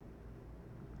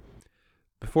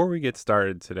before we get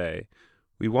started today,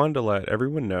 we wanted to let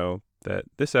everyone know that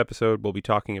this episode will be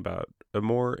talking about a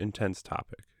more intense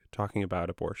topic, talking about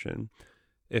abortion.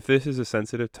 If this is a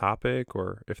sensitive topic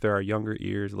or if there are younger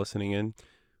ears listening in,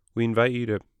 we invite you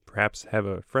to perhaps have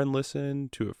a friend listen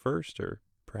to it first or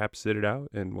perhaps sit it out,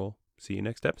 and we'll see you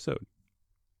next episode.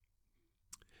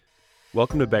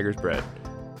 Welcome to Beggar's Bread,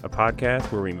 a podcast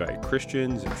where we invite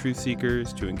Christians and truth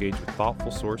seekers to engage with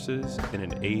thoughtful sources in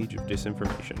an age of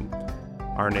disinformation.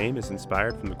 Our name is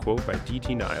inspired from the quote by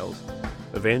D.T. Niles,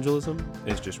 "Evangelism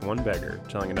is just one beggar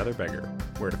telling another beggar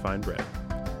where to find bread."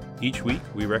 Each week,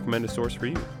 we recommend a source for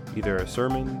you, either a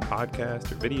sermon,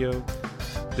 podcast, or video.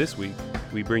 This week,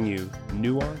 we bring you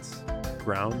Nuance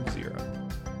Ground Zero.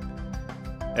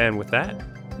 And with that,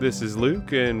 this is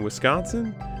Luke in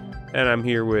Wisconsin, and I'm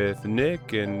here with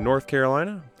Nick in North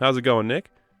Carolina. How's it going,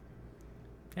 Nick?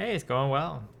 Hey, it's going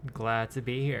well. Glad to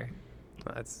be here.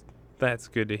 That's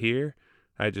good to hear.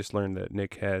 I just learned that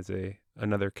Nick has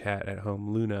another cat at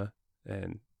home, Luna,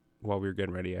 and while we were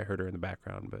getting ready, I heard her in the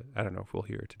background, but I don't know if we'll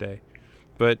hear her today.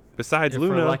 But besides If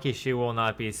Luna, we're lucky, she will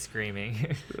not be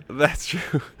screaming. that's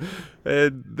true.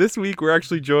 And this week, we're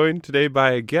actually joined today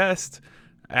by a guest,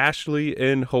 Ashley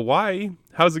in Hawaii.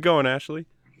 How's it going, Ashley?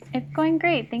 It's going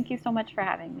great. Thank you so much for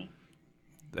having me.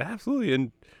 Absolutely.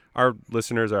 And our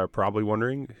listeners are probably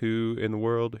wondering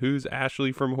who's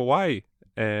Ashley from Hawaii?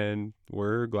 And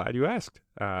we're glad you asked.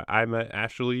 I met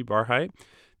Ashley Barheit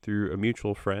through a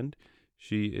mutual friend.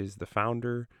 She is the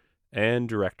founder and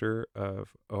director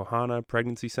of Ohana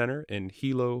Pregnancy Center in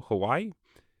Hilo, Hawaii.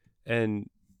 And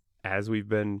as we've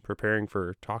been preparing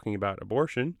for talking about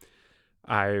abortion,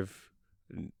 I've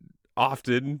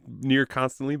often, near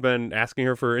constantly, been asking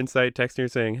her for insight, texting her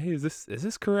saying, "Hey, is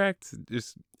this correct?"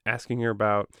 Just asking her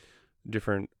about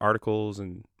different articles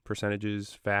and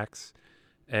percentages, facts.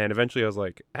 And eventually I was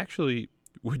like, actually,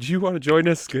 would you want to join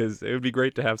us? Because it would be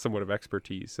great to have somewhat of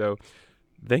expertise. So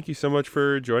thank you so much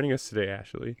for joining us today,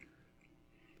 Ashley.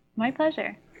 My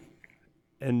pleasure.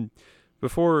 And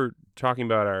before talking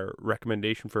about our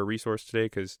recommendation for a resource today,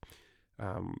 because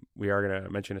we are going to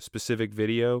mention a specific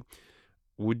video,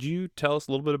 would you tell us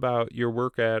a little bit about your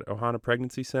work at Ohana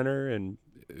Pregnancy Center and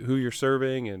who you're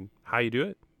serving and how you do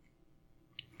it?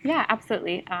 Yeah,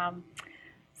 absolutely.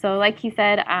 So like he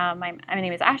said, my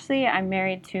name is Ashley. I'm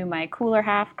married to my cooler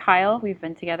half, Kyle. We've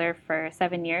been together for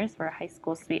 7 years. We're high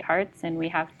school sweethearts, and we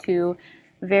have two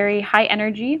very high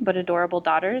energy but adorable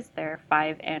daughters. They're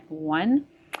 5 and 1.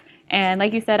 And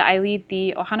like you said, I lead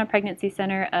the Ohana Pregnancy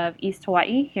Center of East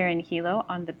Hawaii here in Hilo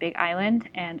on the Big Island,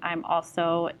 and I'm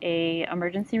also a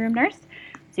emergency room nurse.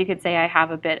 So you could say I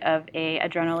have a bit of a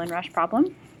adrenaline rush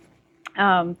problem.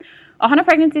 Ohana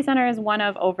Pregnancy Center is one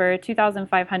of over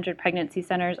 2,500 pregnancy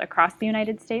centers across the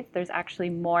United States. There's actually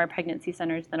more pregnancy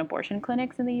centers than abortion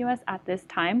clinics in the U.S. at this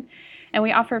time. And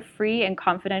we offer free and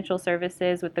confidential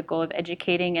services with the goal of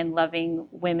educating and loving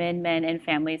women, men, and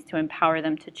families to empower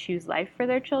them to choose life for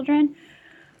their children.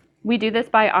 We do this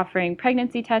by offering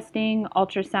pregnancy testing,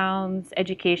 ultrasounds,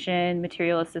 education,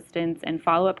 material assistance, and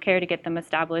follow-up care to get them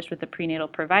established with a prenatal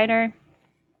provider.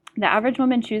 The average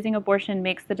woman choosing abortion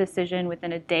makes the decision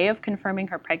within a day of confirming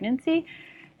her pregnancy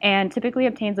and typically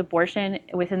obtains abortion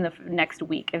within the next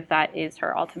week if that is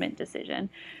her ultimate decision.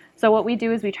 So what we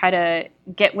do is we try to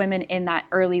get women in that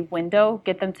early window,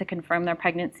 get them to confirm their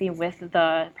pregnancy with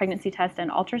the pregnancy test and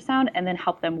ultrasound, and then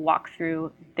help them walk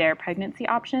through their pregnancy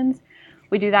options.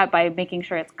 We do that by making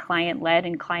sure it's client-led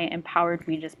and client-empowered.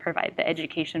 We just provide the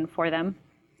education for them.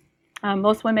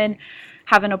 Most women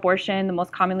have an abortion. The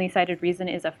most commonly cited reason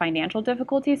is a financial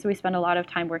difficulty, so we spend a lot of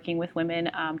time working with women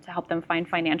to help them find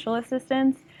financial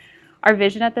assistance. Our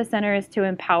vision at the center is to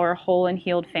empower whole and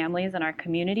healed families in our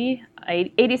community.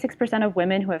 86% of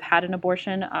women who have had an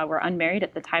abortion were unmarried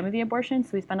at the time of the abortion,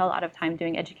 so we spend a lot of time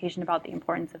doing education about the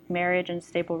importance of marriage and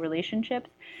stable relationships.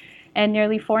 And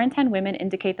nearly 4 in 10 women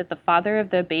indicate that the father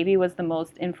of the baby was the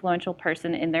most influential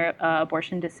person in their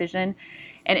abortion decision.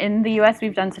 And in the U.S.,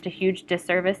 we've done such a huge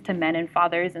disservice to men and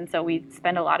fathers, and so we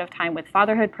spend a lot of time with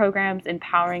fatherhood programs,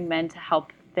 empowering men to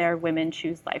help their women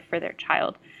choose life for their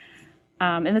child.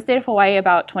 In the state of Hawaii,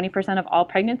 about 20% of all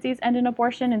pregnancies end in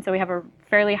abortion, and so we have a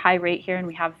fairly high rate here, and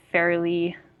we have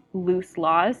fairly loose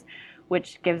laws,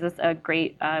 which gives us a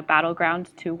great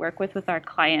battleground to work with our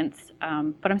clients.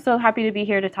 But I'm so happy to be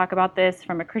here to talk about this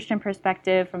from a Christian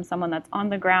perspective, from someone that's on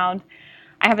the ground.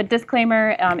 I have a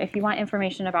disclaimer. If you want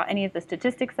information about any of the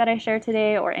statistics that I share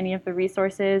today or any of the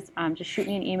resources, just shoot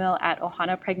me an email at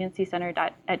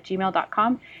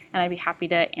ohanapregnancycenter@gmail.com, and I'd be happy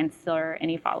to answer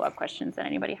any follow-up questions that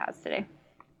anybody has today.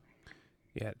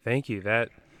 Yeah, thank you. That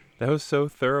was so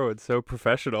thorough and so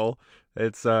professional.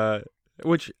 It's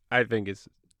which I think is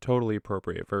totally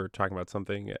appropriate for talking about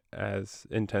something as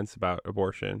intense about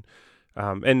abortion.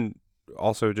 And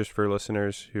also, just for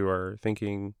listeners who are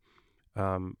thinking,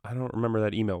 I don't remember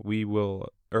that email. We will,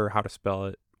 or how to spell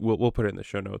it. We'll put it in the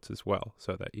show notes as well,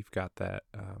 so that you've got that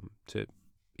to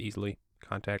easily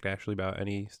contact Ashley about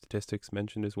any statistics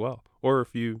mentioned as well. Or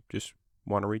if you just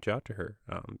want to reach out to her,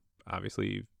 obviously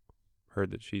you've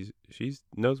heard that she's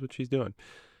knows what she's doing.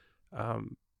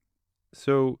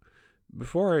 So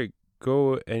before I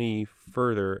go any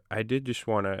further, I did just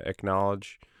want to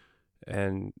acknowledge,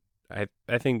 and I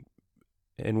think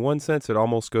in one sense it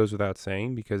almost goes without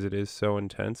saying because it is so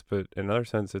intense, but in another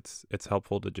sense it's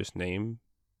helpful to just name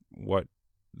what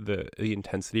the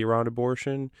intensity around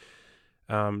abortion.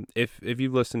 If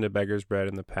you've listened to Beggar's Bread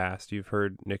in the past, you've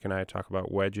heard Nick and I talk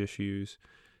about wedge issues,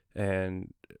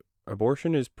 and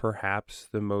abortion is perhaps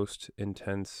the most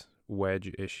intense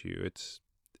wedge issue. It's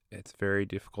very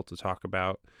difficult to talk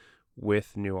about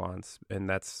with nuance, and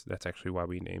that's actually why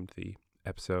we named the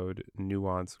episode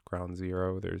Nuance Ground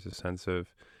Zero. There's a sense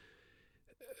of,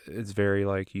 it's very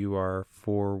like you are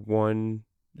for one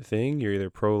thing, you're either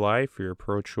pro-life or you're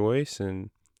pro-choice, and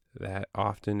that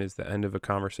often is the end of a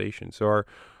conversation. So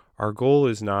our goal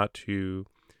is not to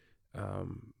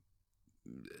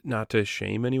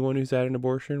shame anyone who's had an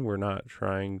abortion. We're not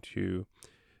trying to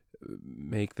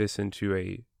make this into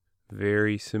a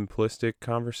very simplistic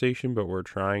conversation, but we're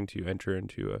trying to enter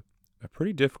into a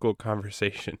pretty difficult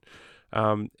conversation,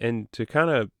 and to kind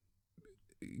of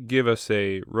give us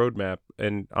a roadmap.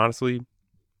 And honestly,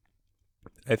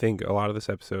 I think a lot of this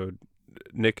episode,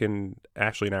 Nick and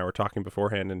Ashley and I were talking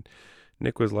beforehand, and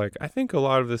Nick was like, I think a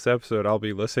lot of this episode I'll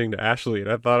be listening to Ashley.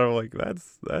 And I thought, I'm like,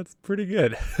 that's pretty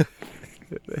good.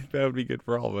 That would be good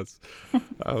for all of us.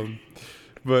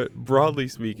 But broadly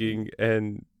speaking,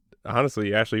 and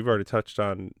honestly, Ashley, you've already touched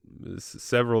on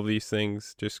several of these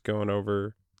things just going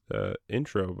over the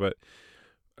intro, but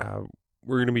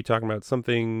we're going to be talking about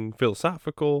something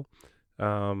philosophical,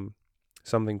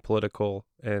 something political,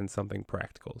 and something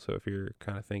practical. So if you're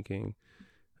kind of thinking,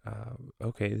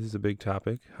 okay, this is a big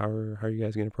topic, how are you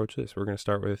guys going to approach this? We're going to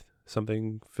start with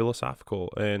something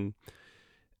philosophical, and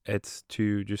it's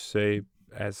to just say,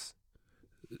 as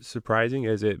surprising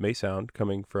as it may sound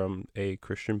coming from a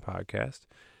Christian podcast,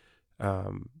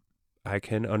 I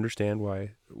can understand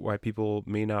why people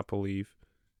may not believe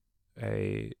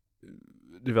a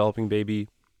developing baby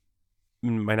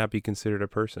might not be considered a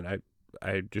person.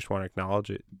 I just want to acknowledge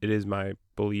it. It is my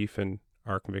belief and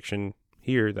our conviction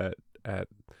here that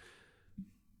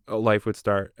a life would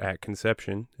start at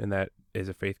conception, and that is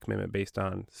a faith commitment based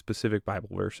on specific Bible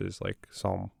verses like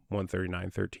Psalm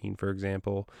 139:13, for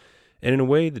example. And in a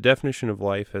way, the definition of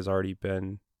life has already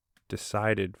been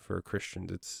decided for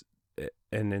Christians.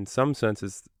 And in some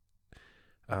senses,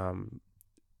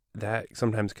 that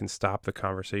sometimes can stop the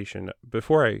conversation.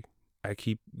 Before I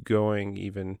keep going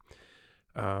even,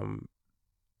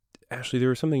 Ashley, there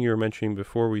was something you were mentioning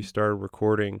before we started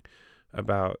recording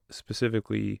about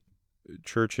specifically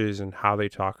churches and how they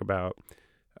talk about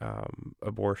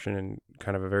abortion in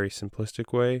kind of a very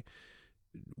simplistic way.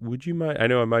 Would you mind, I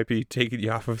know I might be taking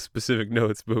you off of specific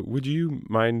notes, but would you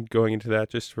mind going into that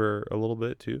just for a little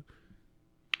bit too?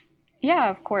 Yeah,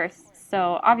 of course.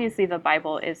 So obviously the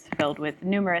Bible is filled with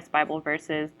numerous Bible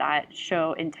verses that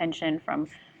show intention from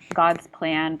God's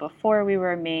plan before we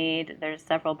were made. There's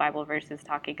several Bible verses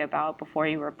talking about before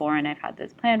you were born, I've had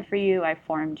this plan for you, I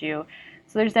formed you.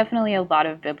 So there's definitely a lot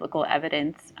of biblical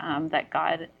evidence that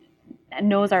God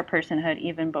knows our personhood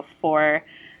even before,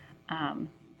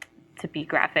 to be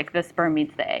graphic, the sperm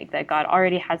meets the egg, that God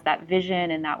already has that vision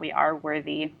and that we are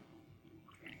worthy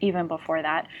even before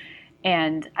that.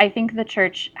 And I think the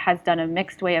church has done a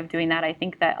mixed way of doing that. I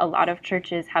think that a lot of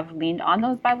churches have leaned on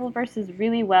those Bible verses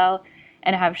really well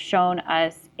and have shown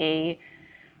us a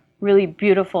really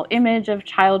beautiful image of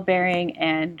childbearing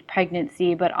and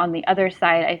pregnancy. But on the other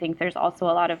side, I think there's also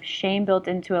a lot of shame built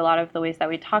into a lot of the ways that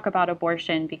we talk about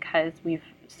abortion, because we've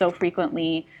so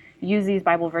frequently used these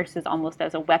Bible verses almost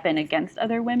as a weapon against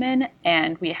other women,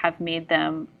 and we have made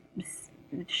them,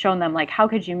 shown them like, how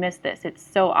could you miss this? It's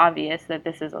so obvious that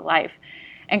this is a life.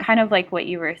 And kind of like what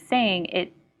you were saying,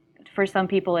 it, for some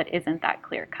people, it isn't that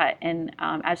clear cut. And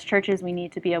as churches, we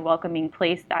need to be a welcoming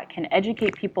place that can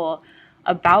educate people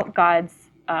about God's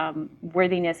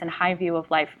worthiness and high view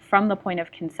of life from the point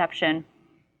of conception,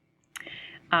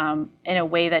 in a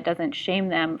way that doesn't shame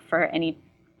them for any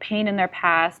pain in their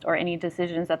past or any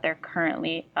decisions that they're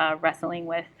currently wrestling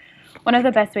with. One of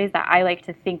the best ways that I like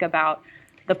to think about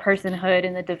the personhood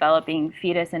and the developing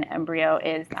fetus and embryo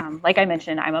is, like I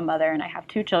mentioned, I'm a mother and I have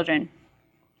 2 children.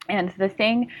 And the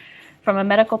thing from a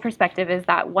medical perspective is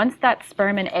that once that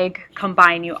sperm and egg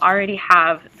combine, you already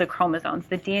have the chromosomes.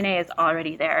 The DNA is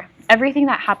already there. Everything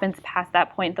that happens past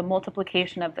that point, the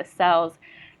multiplication of the cells,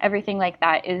 everything like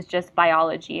that is just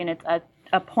biology, and it's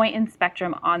a point in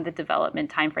spectrum on the development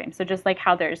time frame. So just like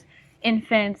how there's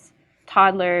infants,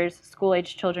 toddlers,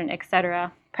 school-age children,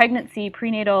 etc., pregnancy,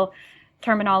 prenatal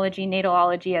terminology,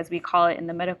 natology, as we call it in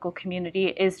the medical community,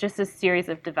 is just a series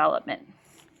of development.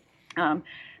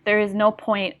 There is no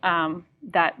point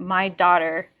that my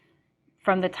daughter,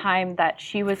 from the time that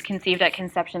she was conceived at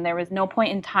conception, there was no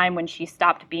point in time when she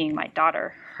stopped being my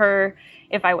daughter.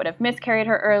 If I would have miscarried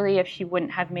her early, if she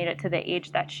wouldn't have made it to the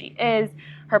age that she is,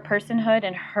 her personhood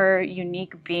and her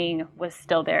unique being was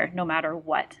still there no matter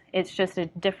what. It's just a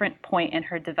different point in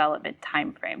her development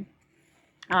time frame.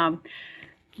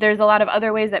 There's a lot of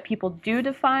other ways that people do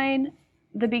define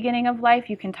the beginning of life.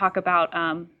 You can talk about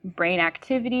brain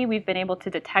activity. We've been able to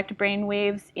detect brain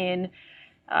waves in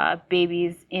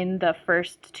babies in the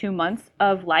first 2 months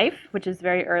of life, which is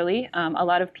very early. A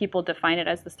lot of people define it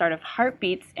as the start of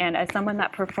heartbeats, and as someone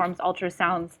that performs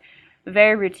ultrasounds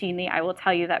very routinely, I will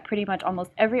tell you that pretty much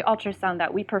almost every ultrasound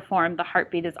that we perform, the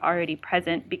heartbeat is already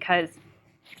present, because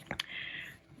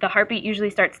the heartbeat usually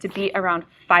starts to beat around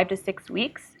 5 to 6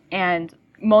 weeks, and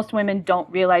most women don't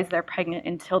realize they're pregnant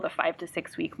until the 5 to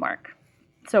 6 week mark.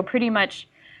 So pretty much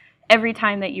every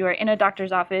time that you are in a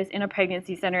doctor's office, in a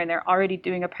pregnancy center, and they're already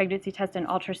doing a pregnancy test and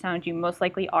ultrasound, you most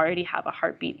likely already have a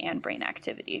heartbeat and brain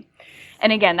activity.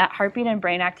 And again, that heartbeat and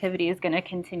brain activity is going to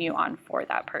continue on for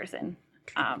that person.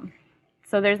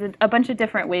 So there's a bunch of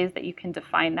different ways that you can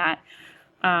define that.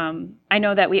 I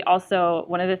know that we also,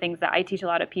 one of the things that I teach a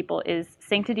lot of people is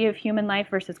sanctity of human life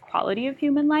versus quality of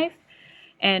human life.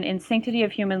 And in sanctity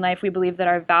of human life, we believe that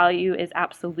our value is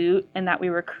absolute and that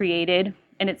we were created,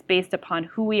 and it's based upon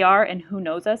who we are and who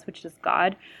knows us, which is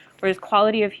God. Whereas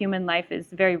quality of human life is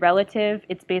very relative.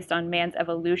 It's based on man's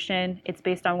evolution. It's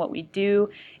based on what we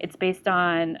do. It's based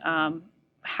on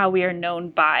how we are known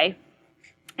by.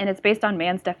 And it's based on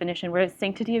man's definition, whereas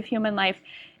sanctity of human life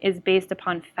is based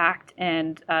upon fact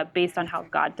and based on how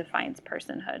God defines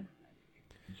personhood.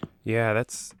 Yeah,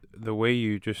 that's the way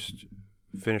you just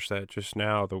finished that just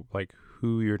now,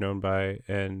 who you're known by,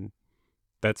 and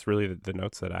that's really the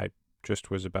notes that I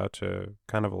just was about to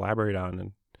kind of elaborate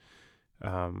on.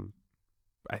 And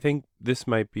I think this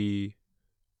might be,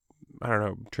 I don't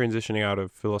know, transitioning out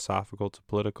of philosophical to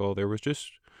political. There was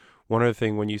just one other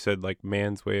thing when you said like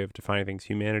man's way of defining things,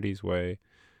 humanity's way.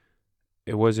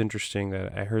 It was interesting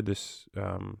that I heard this.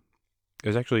 It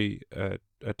was actually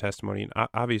a testimony. And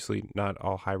obviously, not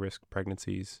all high-risk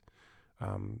pregnancies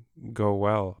go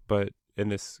well, but in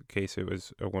this case, it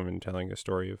was a woman telling a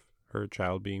story of her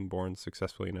child being born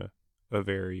successfully in a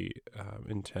very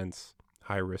intense,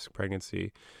 high-risk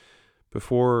pregnancy.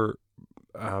 Before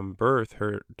birth,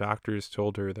 her doctors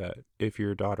told her that if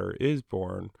your daughter is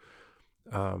born,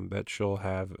 that she'll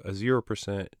have a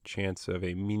 0% chance of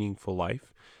a meaningful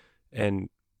life. And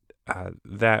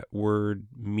that word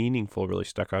meaningful really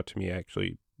stuck out to me,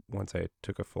 actually, once I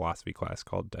took a philosophy class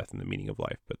called Death and the Meaning of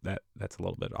Life, but that's a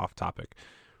little bit off topic.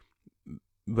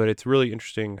 But it's really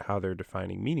interesting how they're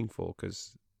defining meaningful,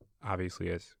 because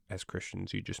obviously as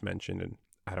Christians, you just mentioned, and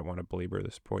I don't want to belabor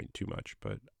this point too much,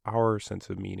 but our sense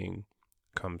of meaning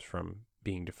comes from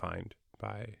being defined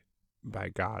by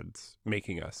God's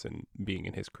making us and being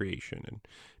in his creation and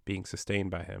being sustained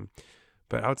by him.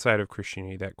 But outside of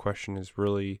Christianity, that question is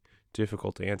really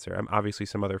difficult to answer. Obviously,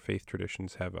 some other faith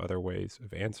traditions have other ways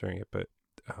of answering it, but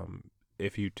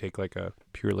if you take like a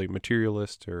purely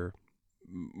materialist or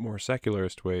more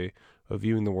secularist way of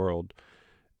viewing the world,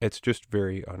 it's just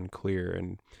very unclear.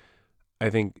 And I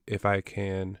think if I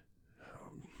can,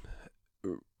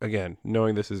 again,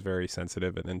 knowing this is very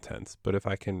sensitive and intense, but if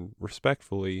I can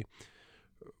respectfully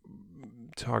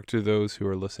talk to those who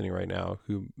are listening right now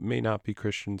who may not be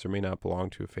Christians or may not belong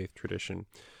to a faith tradition,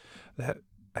 that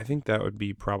I think that would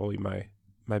be probably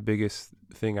my biggest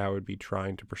thing I would be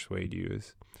trying to persuade you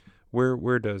is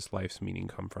where does life's meaning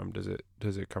come from? Does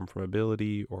it come from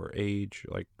ability or age?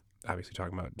 Like obviously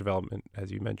talking about development,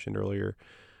 as you mentioned earlier,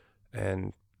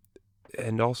 and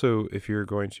also if you're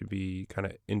going to be kind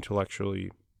of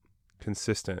intellectually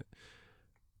consistent.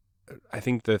 I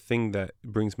think the thing that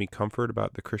brings me comfort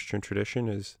about the Christian tradition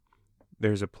is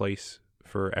there's a place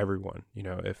for everyone. You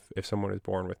know, if someone is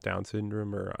born with Down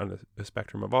syndrome or on the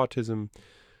spectrum of autism,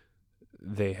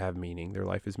 they have meaning. Their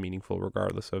life is meaningful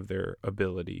regardless of their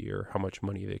ability or how much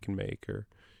money they can make or,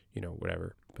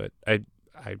 whatever. But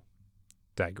I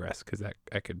digress because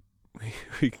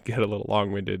we could get a little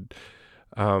long-winded.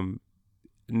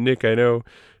 Nick, I know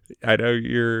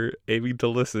you're aiming to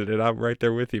listen and I'm right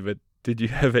there with you, but did you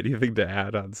have anything to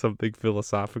add on something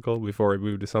philosophical before we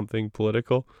move to something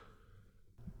political?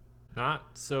 Not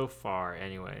so far,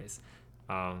 anyways.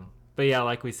 But yeah,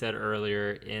 like we said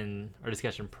earlier in our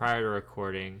discussion prior to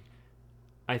recording,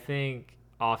 I think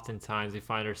oftentimes we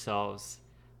find ourselves,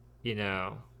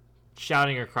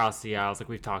 shouting across the aisles like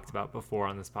we've talked about before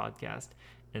on this podcast.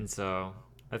 And so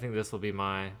I think this will be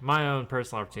my own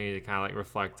personal opportunity to kind of like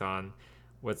reflect on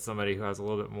what somebody who has a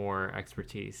little bit more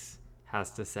expertise has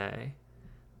to say.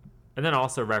 And then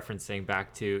also referencing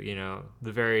back to,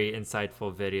 the very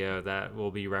insightful video that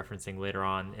we'll be referencing later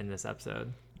on in this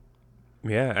episode.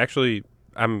 Yeah, actually,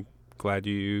 I'm glad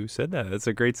you said that. That's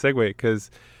a great segue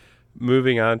because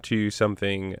moving on to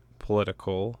something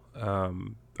political,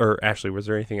 or Ashley, was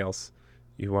there anything else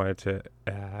you wanted to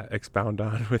expound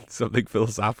on with something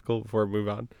philosophical before we move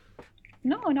on?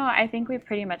 No, I think we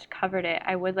pretty much covered it.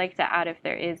 I would like to add if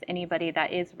there is anybody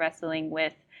that is wrestling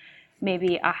with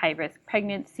maybe a high risk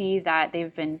pregnancy that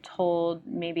they've been told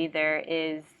maybe there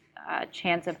is a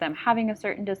chance of them having a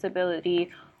certain disability,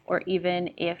 or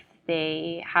even if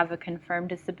they have a confirmed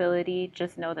disability,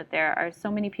 just know that there are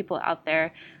so many people out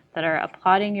there that are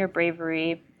applauding your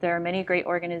bravery. There are many great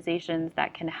organizations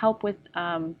that can help with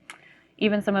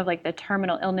even some of like the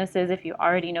terminal illnesses. If you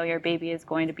already know your baby is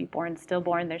going to be born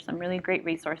stillborn, there's some really great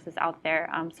resources out there.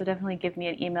 So definitely give me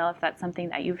an email if that's something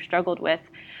that you've struggled with.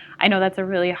 I know that's a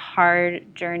really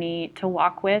hard journey to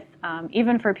walk with.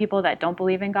 Even for people that don't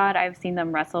believe in God, I've seen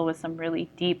them wrestle with some really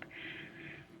deep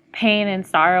pain and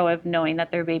sorrow of knowing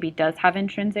that their baby does have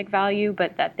intrinsic value,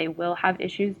 but that they will have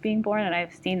issues being born. And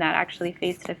I've seen that actually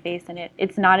face to face, and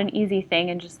it's not an easy thing.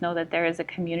 And just know that there is a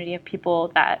community of people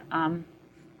that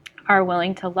are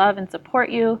willing to love and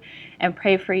support you and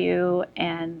pray for you,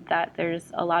 and that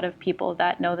there's a lot of people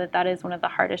that know that that is one of the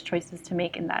hardest choices to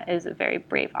make, and that is a very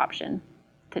brave option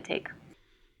to take.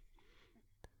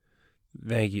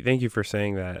 Thank you for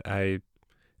saying that.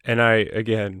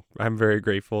 I'm very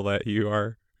grateful that you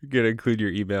are going to include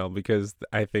your email, because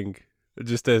I think,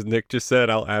 just as Nick just said,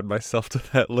 I'll add myself to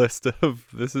that list of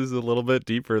this is a little bit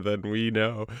deeper than we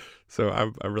know. So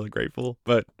I'm really grateful.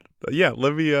 But yeah,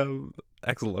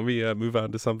 excellent. Let me move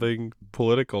on to something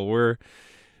political.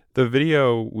 The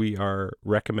video we are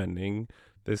recommending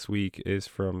this week is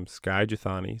from Skye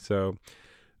Jethani. So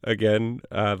again,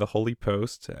 the Holy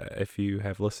Post. If you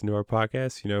have listened to our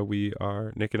podcast,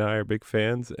 Nick and I are big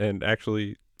fans. And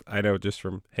actually, I know just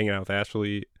from hanging out with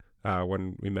Ashley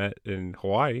when we met in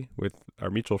Hawaii with our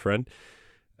mutual friend,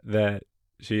 that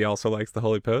she also likes the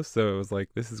Holy Post. So it was like,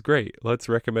 this is great. Let's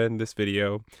recommend this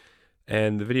video.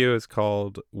 And the video is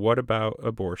called "What About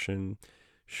Abortion?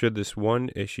 Should This One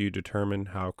Issue Determine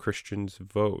How Christians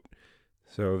Vote?"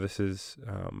 So this was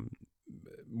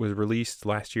released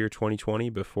last year, 2020,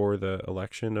 before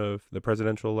the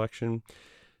presidential election.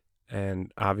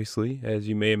 And obviously, as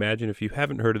you may imagine, if you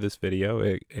haven't heard of this video,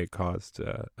 it caused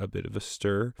a bit of a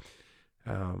stir.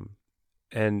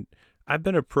 And I've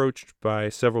been approached by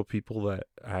several people that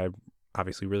I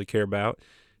obviously really care about.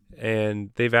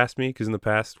 And they've asked me, because in the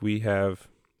past we have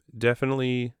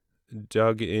definitely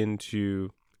dug into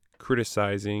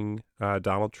criticizing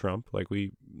Donald Trump. Like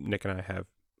Nick and I have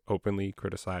openly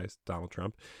criticized Donald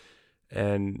Trump.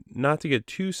 And not to get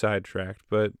too sidetracked,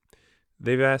 but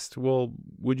they've asked, well,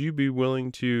 would you be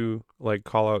willing to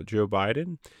call out Joe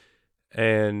Biden?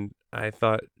 And I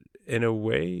thought, in a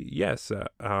way, yes.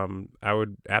 I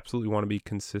would absolutely want to be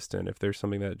consistent. If there's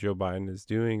something that Joe Biden is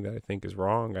doing that I think is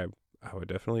wrong, I would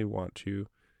definitely want to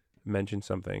mention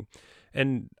something.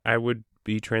 And I would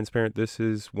be transparent. This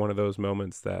is one of those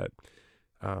moments that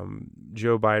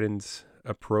Joe Biden's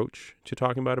approach to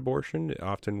talking about abortion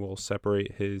often will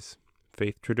separate his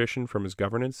faith tradition from his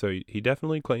governance. So he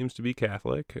definitely claims to be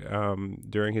Catholic.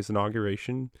 During his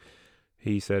inauguration,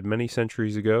 he said, "Many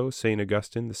centuries ago, St.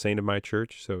 Augustine, the saint of my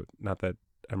church." So not that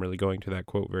I'm really going to that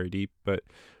quote very deep, but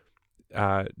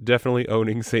definitely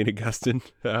owning St. Augustine.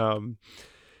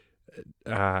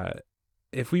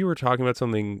 If we were talking about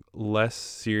something less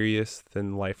serious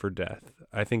than life or death,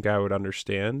 I think I would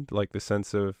understand the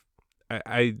sense of,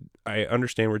 I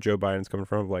understand where Joe Biden's coming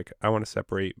from. I want to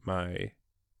separate my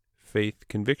faith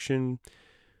conviction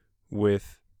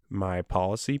with my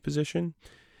policy position.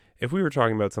 If we were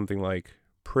talking about something like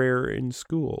prayer in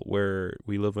school, where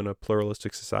we live in a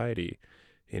pluralistic society,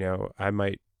 I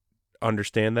might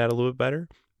understand that a little bit better,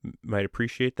 might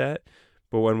appreciate that.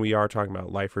 But when we are talking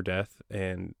about life or death,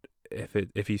 and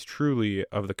if he's truly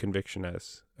of the conviction,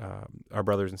 as our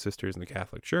brothers and sisters in the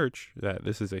Catholic Church, that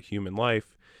this is a human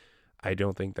life, I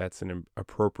don't think that's an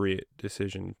appropriate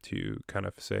decision to kind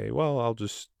of say, well,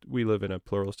 we live in a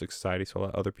pluralistic society, so I'll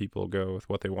let other people go with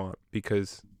what they want.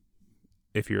 Because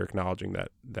if you're acknowledging that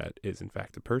that is in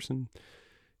fact a person,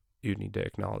 you need to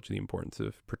acknowledge the importance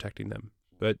of protecting them.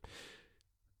 But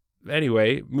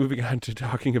anyway, moving on to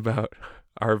talking about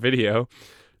our video.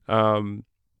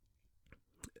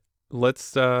 Let's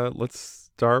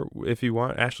start, if you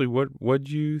want. Ashley, what'd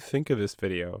you think of this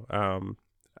video?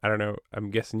 I don't know.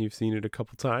 I'm guessing you've seen it a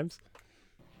couple times.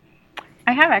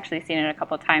 I have actually seen it a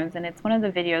couple times, and it's one of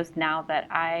the videos now that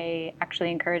I actually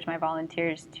encourage my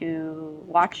volunteers to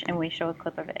watch, and we show a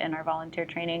clip of it in our volunteer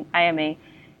training. I am a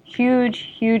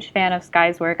huge fan of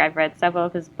Skye's work. I've read several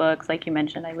of his books. Like you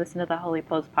mentioned, I listen to the Holy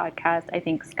Post podcast. I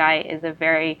think Skye is a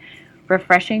very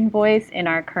refreshing voice in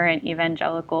our current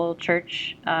evangelical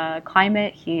church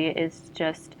climate. He is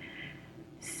just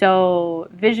so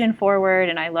vision forward,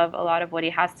 and I love a lot of what he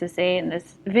has to say, and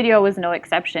this video was no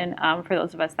exception. For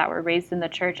those of us that were raised in the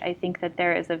church, I think that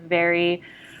there is a very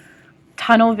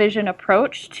tunnel vision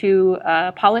approach to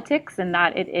politics, and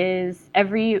that it is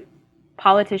every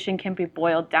politician can be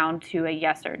boiled down to a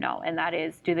yes or no, and that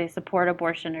is, do they support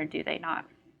abortion or do they not?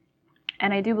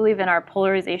 And I do believe in our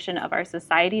polarization of our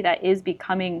society that is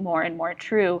becoming more and more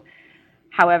true.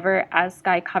 However, as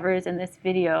Skye covers in this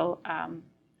video,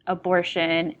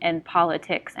 abortion and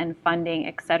politics and funding,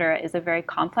 etc., is a very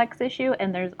complex issue,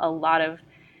 and there's a lot of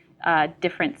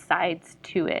different sides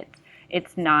to it.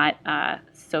 It's not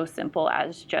so simple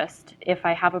as just, if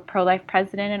I have a pro-life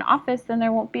president in office, then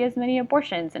there won't be as many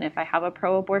abortions, and if I have a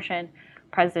pro-abortion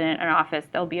president in office,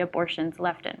 there'll be abortions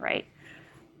left and right.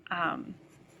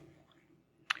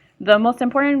 The most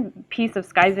important piece of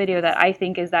Skye's video that I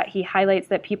think is that he highlights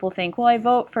that people think, well, I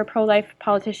vote for pro-life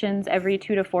politicians every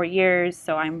 2 to 4 years,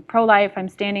 so I'm pro-life, I'm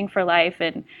standing for life,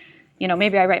 and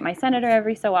maybe I write my senator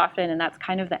every so often, and that's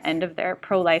kind of the end of their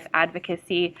pro-life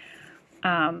advocacy.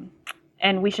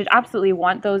 And we should absolutely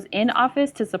want those in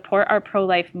office to support our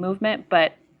pro-life movement,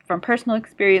 but from personal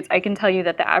experience, I can tell you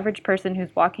that the average person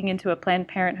who's walking into a Planned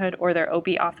Parenthood or their OB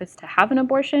office to have an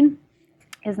abortion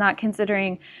is not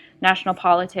considering national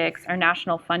politics or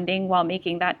national funding while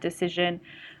making that decision.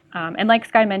 And like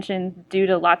Skye mentioned, due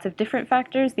to lots of different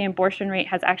factors, the abortion rate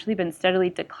has actually been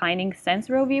steadily declining since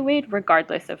Roe v. Wade,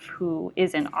 regardless of who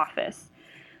is in office,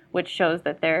 which shows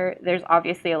that there's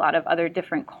obviously a lot of other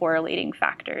different correlating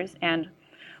factors. And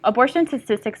abortion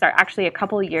statistics are actually a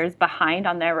couple of years behind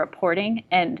on their reporting.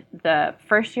 And the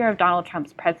first year of Donald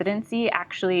Trump's presidency,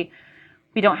 actually,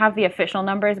 we don't have the official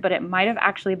numbers, but it might have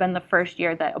actually been the first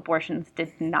year that abortions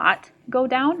did not go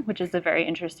down, which is a very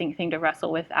interesting thing to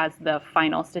wrestle with as the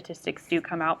final statistics do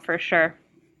come out for sure.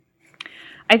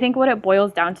 I think what it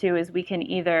boils down to is we can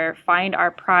either find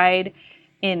our pride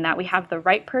in that we have the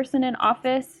right person in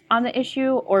office on the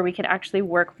issue, or we could actually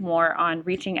work more on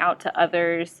reaching out to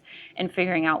others and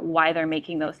figuring out why they're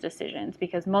making those decisions.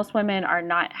 Because most women are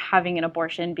not having an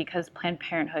abortion because Planned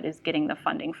Parenthood is getting the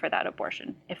funding for that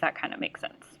abortion, if that kind of makes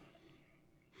sense.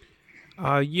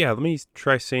 Yeah, let me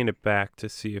try saying it back to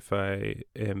see if I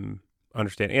am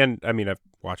understanding. And I mean, I've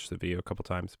watched the video a couple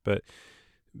times, but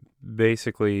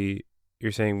basically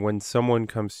you're saying when someone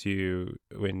comes to you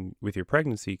with your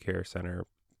pregnancy care center,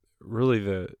 really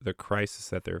the crisis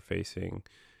that they're facing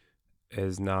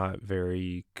is not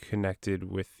very connected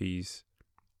with these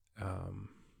kind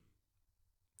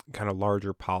of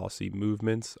larger policy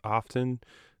movements. Often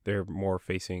they're more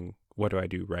facing, what do I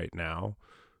do right now?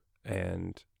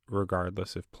 And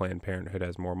regardless if Planned Parenthood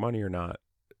has more money or not,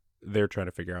 they're trying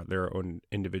to figure out their own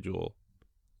individual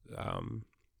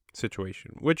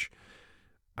situation, which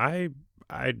I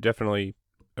definitely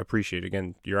appreciate.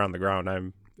 Again, you're on the ground.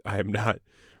 I am not,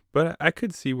 but I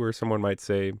could see where someone might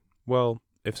say, well,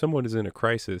 if someone is in a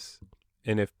crisis,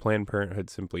 and if Planned Parenthood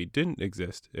simply didn't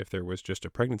exist, if there was just a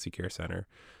pregnancy care center,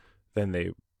 then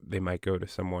they might go to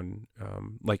someone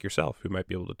like yourself who might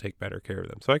be able to take better care of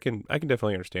them. So I can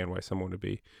definitely understand why someone would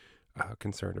be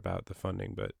concerned about the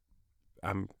funding, but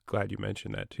I'm glad you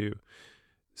mentioned that too.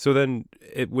 So then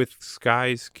with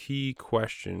Skye's key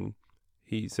question,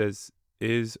 he says,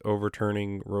 is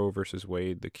overturning Roe versus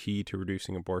Wade the key to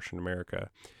reducing abortion in America?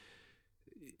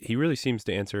 He really seems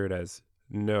to answer it as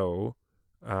no.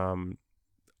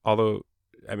 Although,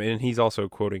 I mean, he's also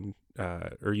quoting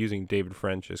or using David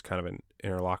French as kind of an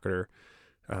interlocutor,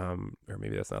 or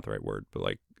maybe that's not the right word, but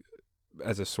like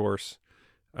as a source.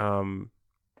 And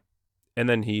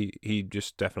then he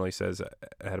just definitely says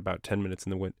at about 10 minutes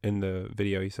in the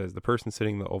video, he says the person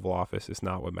sitting in the Oval Office is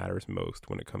not what matters most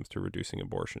when it comes to reducing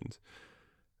abortions.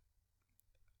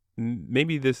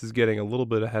 Maybe this is getting a little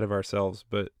bit ahead of ourselves,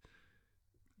 but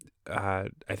I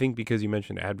think because you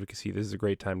mentioned advocacy, this is a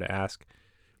great time to ask,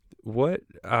 what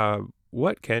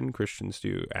can Christians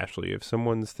do, Ashley, if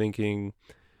someone's thinking,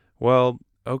 well,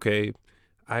 okay,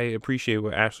 I appreciate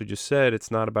what Ashley just said. It's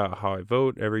not about how I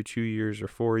vote every 2 years or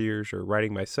 4 years or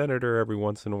writing my senator every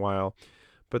once in a while.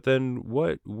 But then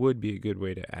what would be a good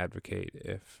way to advocate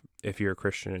if you're a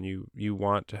Christian and you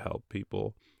want to help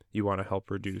people, you want to help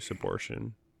reduce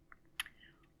abortion?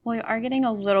 Well, you are getting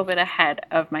a little bit ahead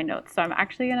of my notes. So I'm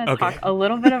actually going to Okay. talk a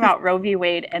little bit about Roe v.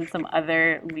 Wade and some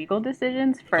other legal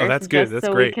decisions first. Oh, that's good. Just That's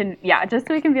so great. just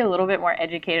so we can be a little bit more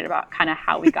educated about kind of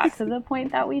how we got to the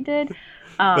point that we did.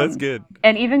 That's good.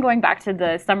 And even going back to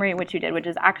the summary which you did, which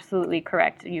is absolutely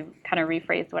correct. You kind of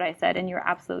rephrased what I said, and you're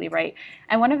absolutely right.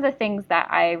 And one of the things that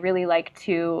I really like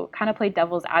to kind of play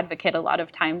devil's advocate a lot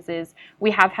of times is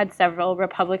we have had several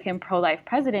Republican pro-life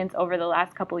presidents over the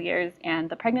last couple of years, and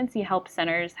the pregnancy help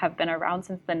centers have been around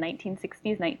since the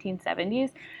 1960s,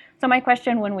 1970s. So my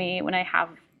question when I have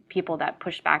people that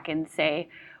push back and say,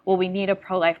 well, we need a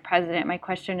pro-life president, my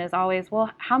question is always,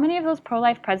 well, how many of those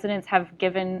pro-life presidents have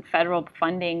given federal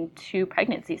funding to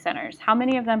pregnancy centers? How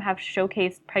many of them have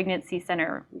showcased pregnancy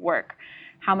center work?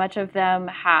 How much of them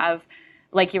have,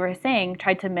 like you were saying,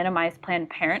 tried to minimize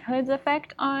Planned Parenthood's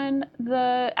effect on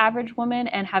the average woman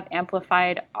and have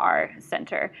amplified our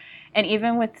center? And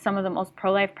even with some of the most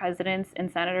pro-life presidents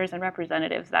and senators and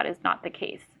representatives, that is not the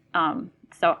case.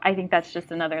 So I think that's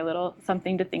just another little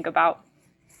something to think about.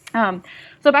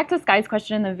 So back to Sky's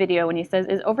question in the video when he says,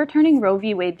 is overturning Roe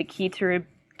v. Wade the key to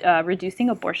reducing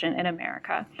abortion in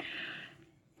America?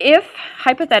 If,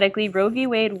 hypothetically, Roe v.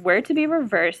 Wade were to be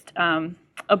reversed,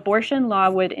 abortion law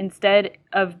would, instead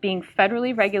of being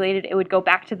federally regulated, it would go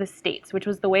back to the states, which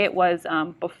was the way it was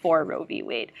before Roe v.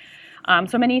 Wade.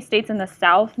 So many states in the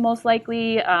South most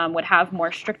likely would have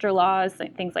more stricter laws,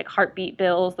 like things like heartbeat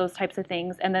bills, those types of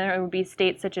things. And then there would be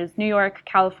states such as New York,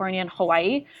 California, and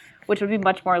Hawaii, which would be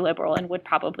much more liberal and would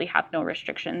probably have no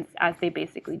restrictions, as they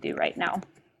basically do right now.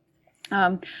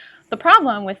 The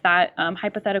problem with that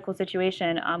hypothetical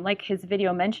situation, like his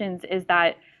video mentions, is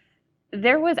that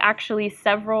there was actually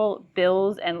several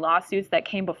bills and lawsuits that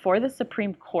came before the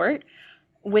Supreme Court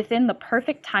within the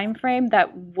perfect time frame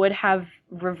that would have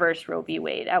reversed Roe v.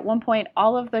 Wade. At one point,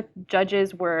 all of the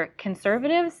judges were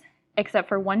conservatives, except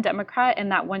for one Democrat, and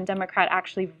that one Democrat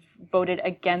actually voted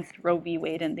against Roe v.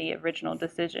 Wade in the original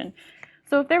decision.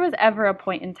 So if there was ever a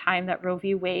point in time that Roe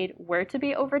v. Wade were to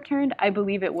be overturned, I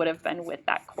believe it would have been with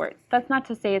that court. That's not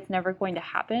to say it's never going to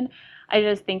happen. I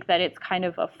just think that it's kind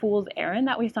of a fool's errand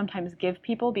that we sometimes give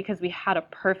people because we had a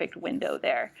perfect window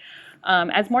there.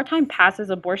 As more time passes,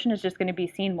 abortion is just going to be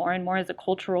seen more and more as a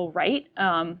cultural right.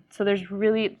 So there's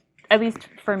really, at least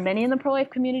for many in the pro-life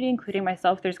community, including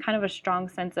myself, there's kind of a strong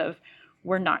sense of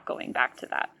we're not going back to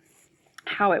that,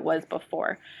 how it was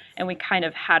before. And we kind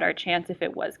of had our chance if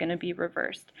it was going to be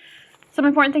reversed. Some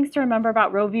important things to remember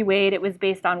about Roe v. Wade: it was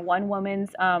based on one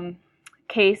woman's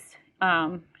case.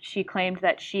 She claimed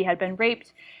that she had been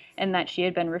raped and that she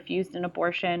had been refused an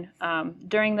abortion.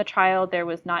 During the trial, there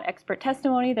was not expert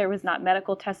testimony, there was not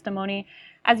medical testimony.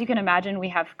 As you can imagine, we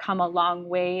have come a long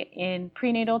way in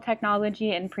prenatal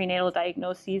technology and prenatal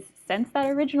diagnoses since that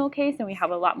original case, and we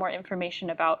have a lot more information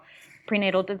about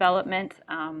prenatal development.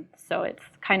 So it's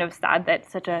kind of sad that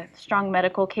such a strong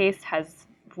medical case has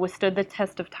withstood the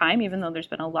test of time, even though there's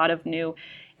been a lot of new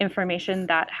information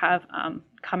that have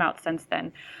come out since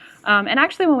then. And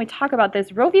actually, when we talk about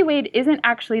this, Roe v. Wade isn't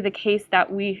actually the case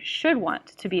that we should want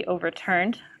to be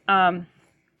overturned.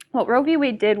 What Roe v.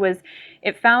 Wade did was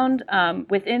it found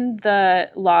within the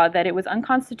law that it was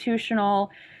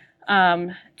unconstitutional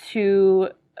to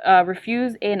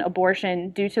refuse an abortion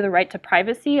due to the right to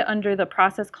privacy under the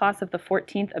process clause of the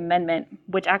 14th Amendment,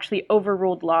 which actually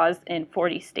overruled laws in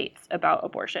 40 states about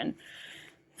abortion.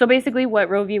 So basically what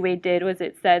Roe v. Wade did was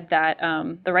it said that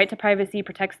the right to privacy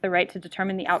protects the right to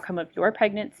determine the outcome of your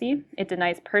pregnancy. It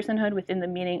denies personhood within the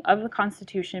meaning of the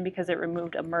Constitution because it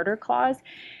removed a murder clause.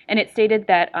 And it stated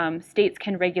that states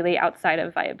can regulate outside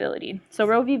of viability. So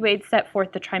Roe v. Wade set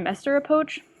forth the trimester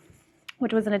approach,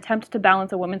 which was an attempt to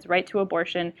balance a woman's right to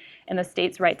abortion and the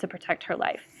state's right to protect her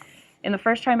life. In the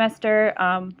first trimester,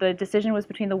 the decision was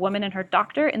between the woman and her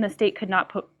doctor, and the state could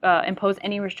not impose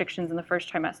any restrictions in the first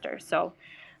trimester. So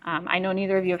I know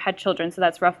neither of you have had children, so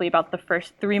that's roughly about the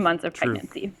first 3 months of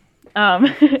pregnancy.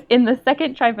 In the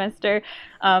second trimester,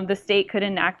 the state could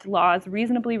enact laws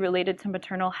reasonably related to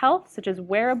maternal health, such as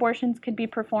where abortions could be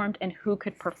performed and who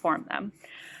could perform them.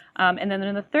 And then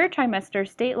in the third trimester,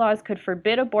 state laws could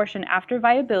forbid abortion after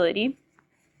viability,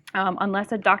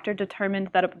 unless a doctor determined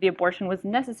that the abortion was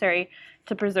necessary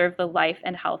to preserve the life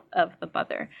and health of the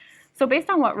mother. So based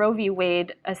on what Roe v.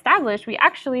 Wade established, we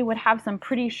actually would have some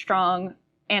pretty strong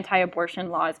anti-abortion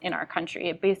laws in our country.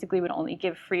 It basically would only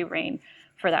give free rein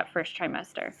for that first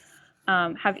trimester.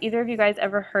 Have either of you guys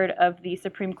ever heard of the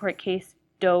Supreme Court case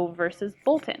Doe versus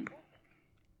Bolton?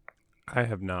 I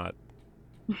have not.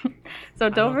 So I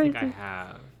Doe don't think I versus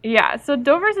have. Yeah, so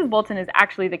Doe versus Bolton is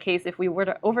actually the case. If we were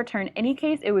to overturn any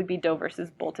case, it would be Doe versus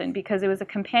Bolton because it was a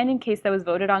companion case that was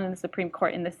voted on in the Supreme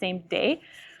Court in the same day,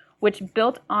 which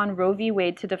built on Roe v.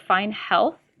 Wade to define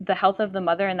health, the health of the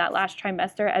mother in that last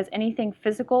trimester, as anything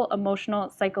physical, emotional,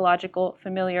 psychological,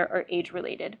 familiar, or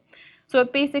age-related. So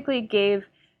it basically gave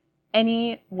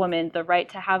any woman the right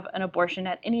to have an abortion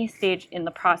at any stage in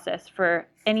the process for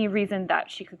any reason that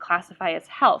she could classify as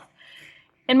health.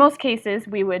 In most cases,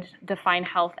 we would define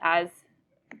health as,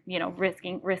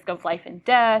 risk of life and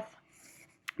death.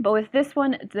 But with this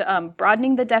one,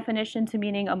 broadening the definition to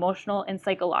meaning emotional and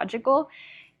psychological,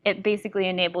 it basically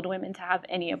enabled women to have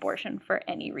any abortion for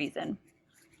any reason.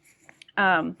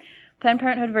 Planned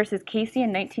Parenthood versus Casey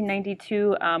in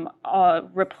 1992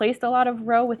 replaced a lot of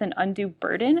Roe with an undue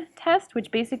burden test,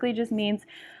 which basically just means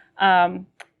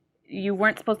you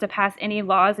weren't supposed to pass any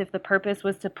laws if the purpose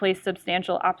was to place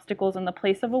substantial obstacles in the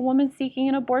place of a woman seeking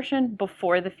an abortion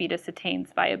before the fetus attains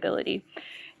viability.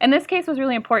 And this case was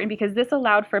really important because this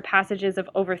allowed for passages of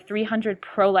over 300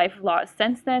 pro-life laws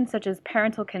since then, such as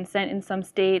parental consent in some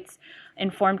states,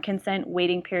 informed consent,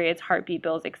 waiting periods, heartbeat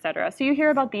bills, etc. So you hear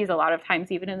about these a lot of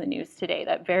times, even in the news today,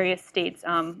 that various states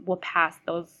will pass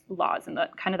those laws in the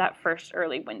kind of that first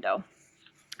early window.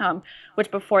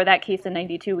 Which before that case in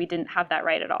 92, we didn't have that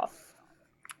right at all.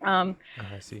 I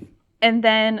see. And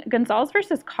then Gonzalez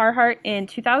versus Carhart in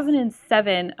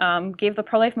 2007 gave the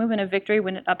pro-life movement a victory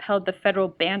when it upheld the federal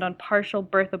ban on partial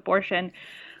birth abortion.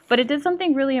 But it did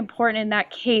something really important in that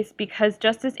case because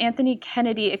Justice Anthony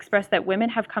Kennedy expressed that women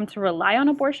have come to rely on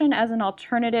abortion as an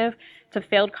alternative to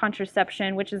failed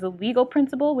contraception, which is a legal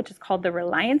principle, which is called the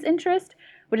reliance interest,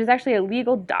 which is actually a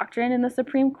legal doctrine in the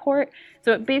Supreme Court.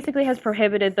 So it basically has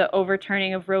prohibited the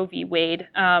overturning of Roe v. Wade,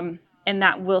 and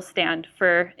that will stand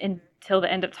for until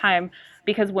the end of time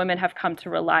because women have come to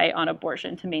rely on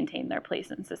abortion to maintain their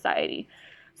place in society.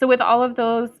 So with all of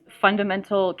those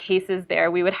fundamental cases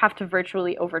there, we would have to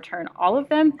virtually overturn all of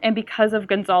them. And because of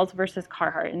Gonzalez versus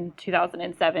Carhart in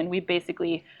 2007, we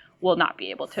basically will not be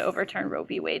able to overturn Roe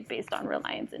v. Wade based on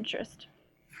reliance interest.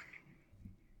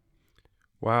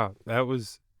 Wow, that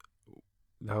was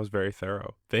very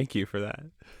thorough. Thank you for that.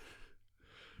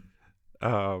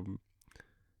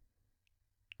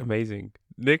 Amazing.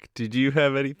 Nick, did you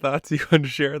have any thoughts you want to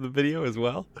share on the video as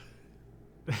well?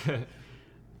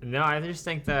 No, I just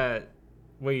think that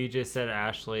what you just said,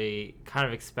 Ashley, kind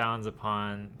of expounds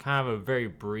upon kind of a very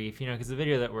brief, because the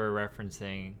video that we're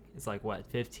referencing is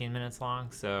 15 minutes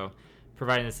long. So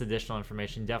providing this additional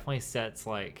information definitely sets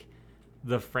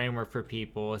the framework for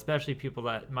people, especially people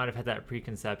that might have had that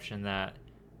preconception that,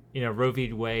 Roe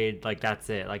v. Wade, that's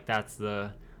it. That's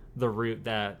the route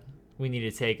that we need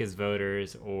to take as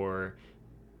voters or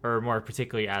more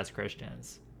particularly as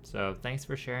Christians. So thanks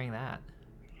for sharing that.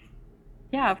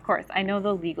 Yeah, of course. I know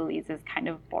the legalese is kind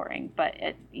of boring, but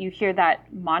you hear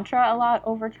that mantra a lot,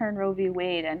 overturn Roe v.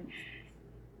 Wade, and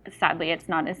sadly, it's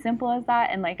not as simple as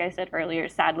that. And like I said earlier,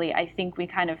 sadly, I think we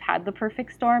kind of had the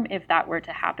perfect storm if that were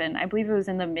to happen. I believe it was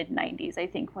in the mid-90s, I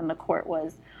think, when the court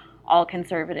was all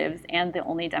conservatives and the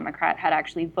only Democrat had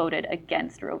actually voted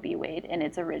against Roe v. Wade in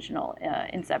its original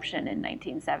inception in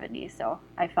 1970. So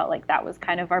I felt like that was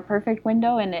kind of our perfect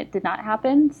window, and it did not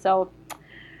happen. So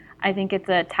I think it's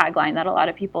a tagline that a lot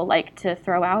of people like to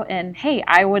throw out. And hey,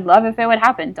 I would love if it would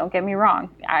happen. Don't get me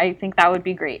wrong. I think that would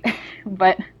be great.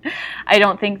 But I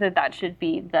don't think that should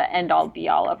be the end-all,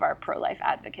 be-all of our pro-life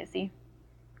advocacy.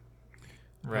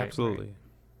 Right. Absolutely. Right.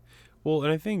 Well,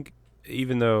 and I think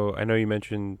even though I know you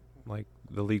mentioned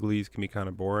the legalese can be kind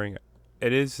of boring,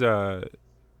 it is, it's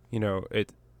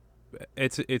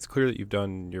clear that you've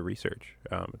done your research.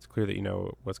 It's clear that you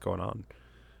know what's going on.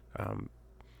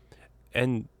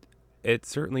 And it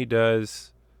certainly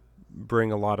does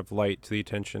bring a lot of light to the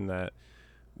attention that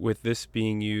with this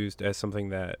being used as something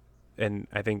that, and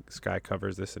I think Sky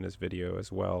covers this in his video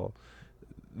as well,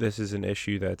 this is an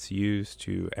issue that's used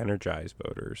to energize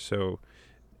voters. So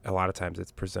a lot of times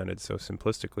it's presented so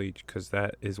simplistically because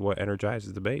that is what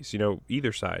energizes the base.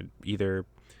 Either side, either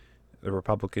the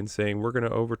Republicans saying we're going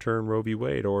to overturn Roe v.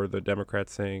 Wade or the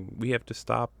Democrats saying we have to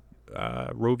stop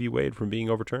Roe v. Wade from being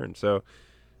overturned. So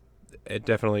it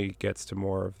definitely gets to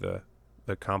more of the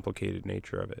complicated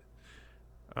nature of it.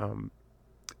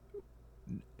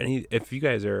 If you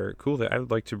guys are cool, that I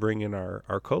would like to bring in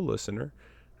our co-listener.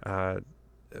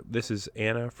 This is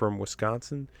Anna from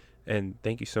Wisconsin, and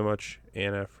thank you so much,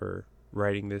 Anna, for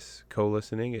writing this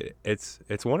co-listening.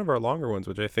 It's one of our longer ones,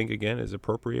 which I think again is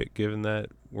appropriate given that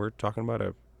we're talking about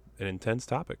a an intense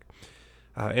topic.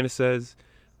 Anna says,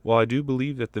 while I do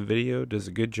believe that the video does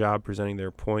a good job presenting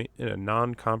their point in a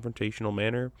non-confrontational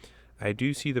manner, I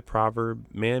do see the proverb,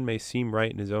 man may seem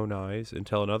right in his own eyes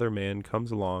until another man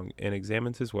comes along and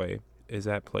examines his way, is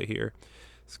at play here.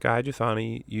 Sky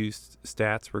Jethani used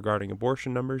stats regarding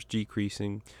abortion numbers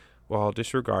decreasing while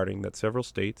disregarding that several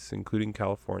states, including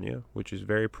California, which is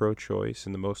very pro-choice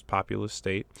and the most populous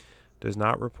state, does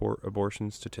not report abortion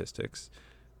statistics.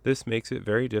 This makes it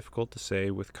very difficult to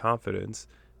say with confidence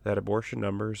that abortion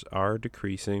numbers are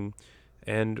decreasing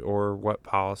and or what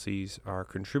policies are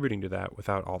contributing to that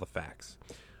without all the facts.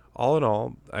 All in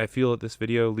all, I feel that this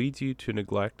video leads you to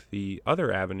neglect the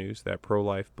other avenues that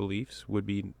pro-life beliefs would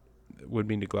be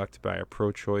neglected by a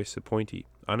pro-choice appointee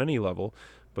on any level,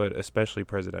 but especially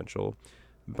presidential.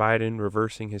 Biden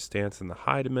reversing his stance on the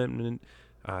Hyde Amendment,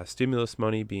 stimulus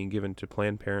money being given to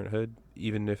Planned Parenthood,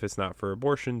 even if it's not for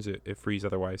abortions, it frees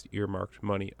otherwise earmarked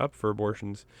money up for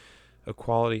abortions.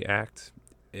 Equality Act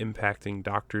impacting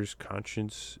doctors'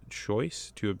 conscience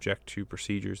choice to object to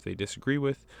procedures they disagree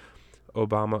with.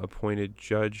 Obama appointed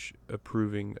judge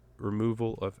approving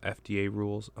removal of FDA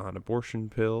rules on abortion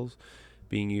pills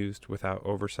being used without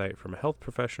oversight from a health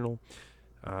professional.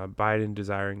 Biden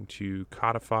desiring to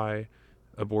codify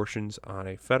abortions on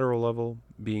a federal level,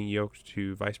 being yoked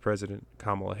to Vice President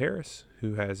Kamala Harris,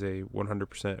 who has a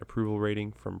 100% approval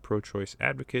rating from pro-choice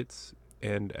advocates,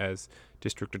 and as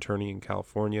district attorney in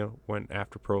California went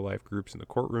after pro-life groups in the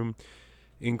courtroom,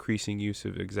 increasing use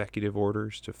of executive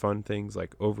orders to fund things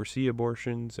like oversee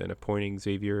abortions, and appointing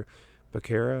Xavier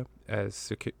Becerra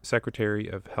as Secretary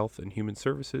of Health and Human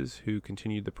Services, who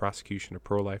continued the prosecution of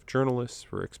pro-life journalists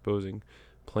for exposing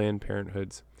Planned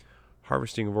Parenthood's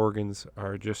harvesting of organs,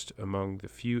 are just among the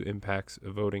few impacts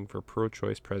of voting for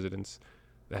pro-choice presidents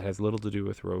that has little to do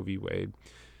with Roe v. Wade.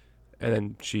 And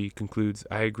then she concludes,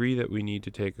 I agree that we need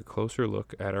to take a closer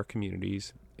look at our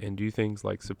communities and do things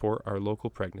like support our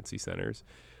local pregnancy centers.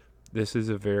 This is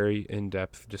a very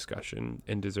in-depth discussion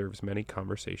and deserves many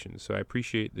conversations, so I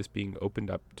appreciate this being opened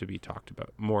up to be talked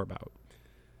about more about.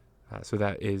 So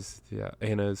that is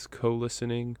Anna's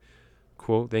co-listening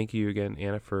quote. Thank you again,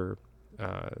 Anna, for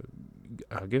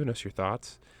giving us your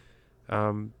thoughts.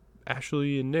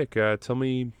 Ashley and Nick, tell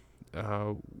me,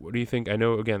 what do you think? I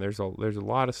know, again, there's a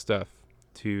lot of stuff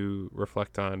to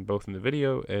reflect on, both in the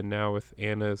video and now with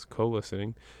Anna's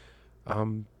co-listening.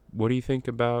 What do you think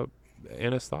about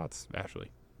Anna's thoughts,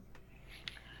 Ashley?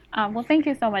 Well, thank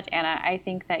you so much, Anna. I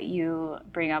think that you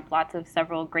bring up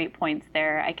several great points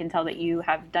there. I can tell that you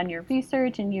have done your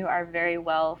research and you are very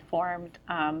well formed.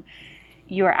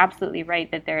 You are absolutely right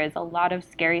that there is a lot of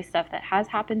scary stuff that has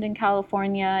happened in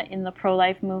California in the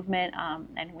pro-life movement,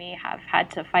 and we have had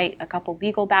to fight a couple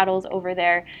legal battles over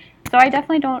there. So I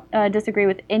definitely don't disagree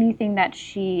with anything that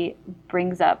she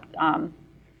brings up.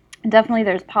 Definitely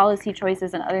there's policy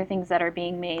choices and other things that are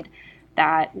being made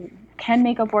that can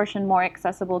make abortion more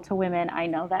accessible to women. I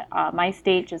know that my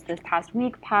state just this past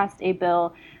week passed a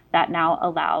bill that now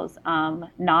allows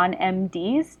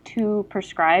non-MDs to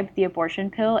prescribe the abortion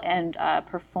pill and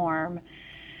perform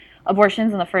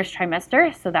abortions in the first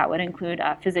trimester. So that would include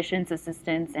physicians,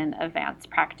 assistants, and advanced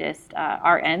practice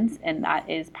RNs. And that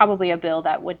is probably a bill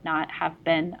that would not have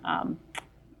been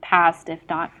passed if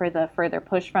not for the further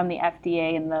push from the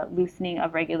FDA and the loosening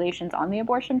of regulations on the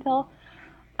abortion pill.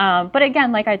 But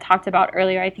again, like I talked about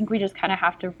earlier, I think we just kind of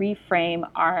have to reframe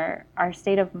our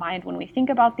state of mind when we think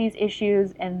about these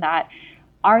issues, and that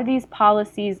are these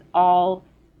policies all,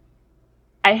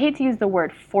 I hate to use the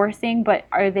word forcing, but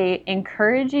are they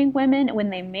encouraging women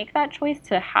when they make that choice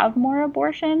to have more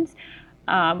abortions?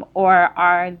 Or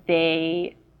are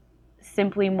they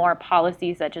simply more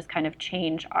policies that just kind of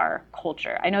change our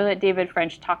culture? I know that David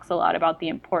French talks a lot about the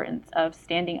importance of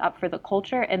standing up for the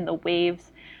culture and the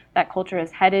waves that culture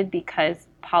is headed, because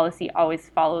policy always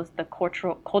follows the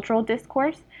cultural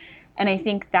discourse. And I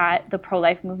think that the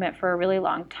pro-life movement for a really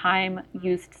long time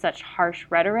used such harsh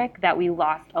rhetoric that we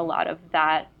lost a lot of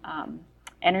that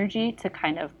energy to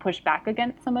kind of push back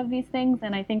against some of these things.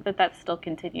 And I think that still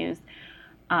continues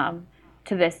to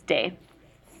this day.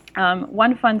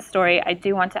 One fun story I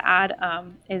do want to add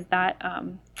is that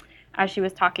as she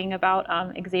was talking about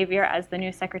Xavier as the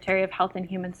new Secretary of Health and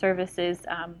Human Services,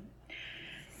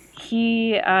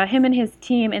 him and his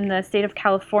team in the state of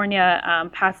California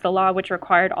passed a law which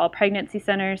required all pregnancy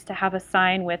centers to have a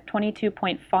sign with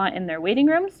 22-point font in their waiting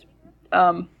rooms,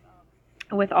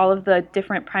 with all of the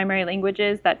different primary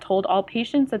languages that told all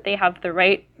patients that they have the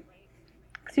right,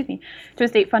 to a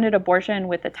state-funded abortion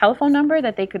with a telephone number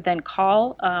that they could then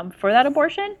call for that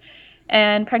abortion.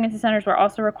 And pregnancy centers were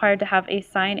also required to have a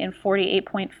sign in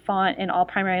 48-point font in all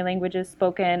primary languages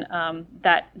spoken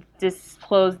that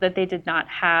disclosed that they did not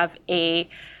have a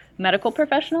medical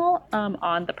professional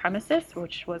on the premises,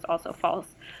 which was also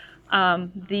false.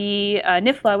 The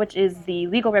NIFLA, which is the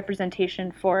legal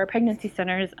representation for pregnancy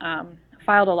centers,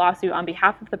 filed a lawsuit on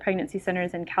behalf of the pregnancy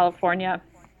centers in California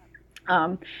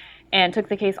and took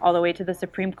the case all the way to the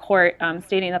Supreme Court,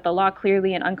 stating that the law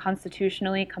clearly and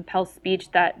unconstitutionally compels speech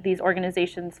that these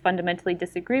organizations fundamentally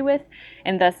disagree with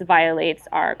and thus violates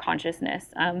our consciousness.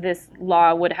 This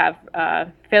law would have,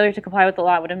 failure to comply with the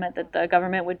law would have meant that the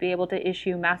government would be able to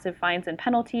issue massive fines and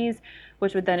penalties,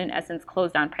 which would then in essence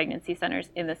close down pregnancy centers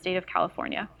in the state of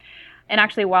California. And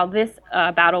actually, while this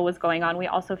battle was going on, we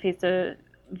also faced a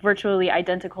virtually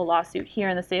identical lawsuit here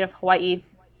in the state of Hawaii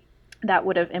that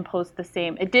would have imposed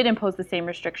it did impose the same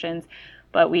restrictions,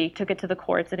 but we took it to the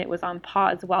courts and it was on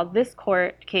pause while this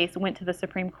court case went to the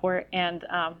Supreme Court. And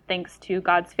thanks to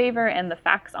God's favor and the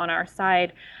facts on our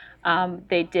side,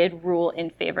 they did rule in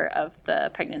favor of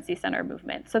the pregnancy center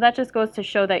movement. So that just goes to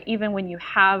show that even when you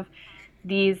have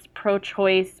these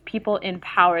pro-choice people in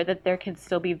power, that there can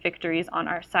still be victories on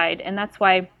our side. And that's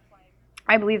why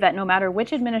I believe that no matter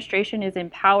which administration is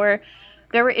in power,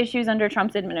 there were issues under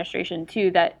Trump's administration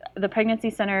too, that the pregnancy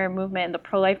center movement and the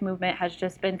pro-life movement has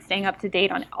just been staying up to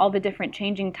date on all the different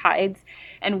changing tides,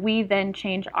 and we then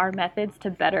change our methods to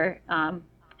better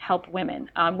help women.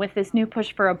 With this new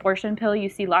push for abortion pill, you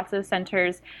see lots of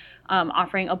centers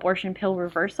offering abortion pill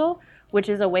reversal, which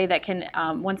is a way that can,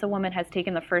 once a woman has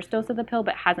taken the first dose of the pill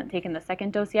but hasn't taken the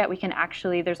second dose yet, we can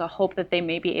actually, there's a hope that they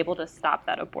may be able to stop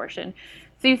that abortion.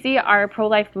 So you see our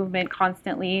pro-life movement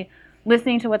constantly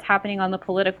listening to what's happening on the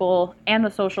political and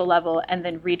the social level, and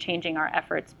then rechanging our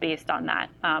efforts based on that.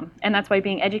 And that's why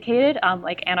being educated,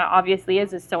 like Anna obviously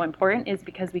is so important, is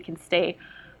because we can stay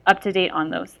up to date on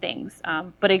those things.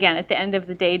 But again, at the end of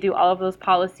the day, do all of those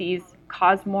policies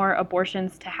cause more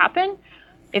abortions to happen?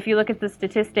 If you look at the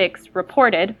statistics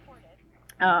reported,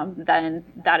 then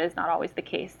that is not always the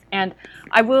case. And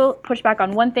I will push back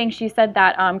on one thing. She said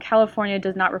that California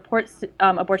does not report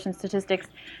abortion statistics.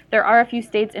 There are a few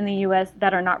states in the U.S.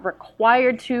 that are not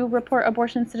required to report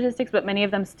abortion statistics, but many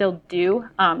of them still do.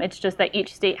 It's just that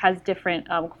each state has different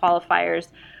qualifiers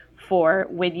for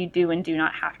when you do and do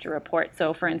not have to report.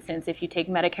 So for instance, if you take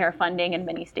Medicare funding, in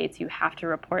many states you have to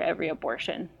report every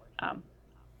abortion.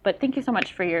 But thank you so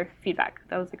much for your feedback.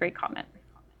 That was a great comment.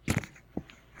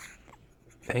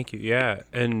 Thank you. Yeah.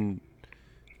 And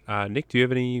Nick, do you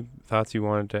have any thoughts you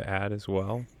wanted to add as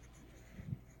well?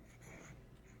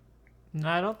 No,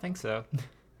 I don't think so.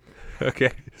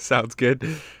 Okay. Sounds good.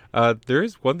 There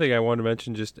is one thing I wanted to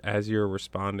mention just as you're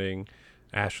responding,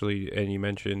 Ashley, and you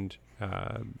mentioned,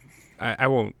 I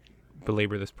won't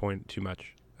belabor this point too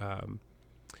much,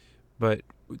 but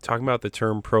talking about the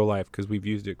term pro-life, because we've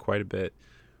used it quite a bit,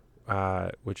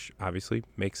 which obviously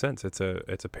makes sense. It's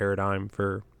a paradigm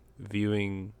for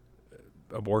viewing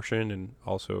abortion and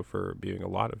also for viewing a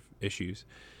lot of issues.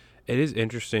 It is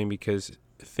interesting because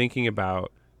thinking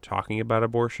about talking about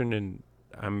abortion, and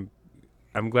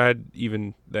I'm glad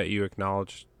even that you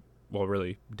acknowledged, well,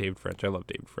 really, David French. I love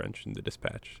David French and the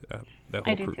Dispatch, that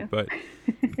whole I do crew. too. But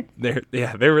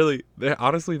they're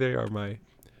honestly, they are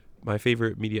my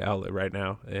favorite media outlet right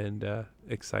now, and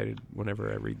excited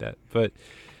whenever I read that. But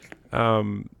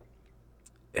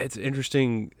it's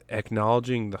interesting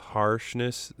acknowledging the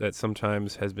harshness that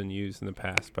sometimes has been used in the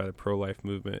past by the pro-life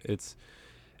movement.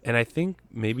 And I think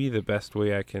maybe the best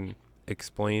way I can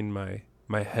explain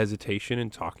my hesitation in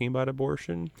talking about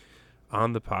abortion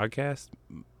on the podcast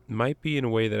might be in a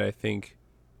way that I think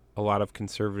a lot of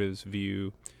conservatives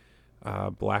view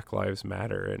Black Lives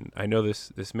Matter. And I know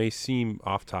this may seem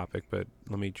off topic, but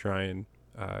let me try and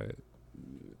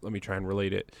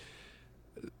relate it.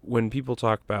 When people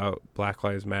talk about Black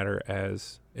Lives Matter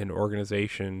as an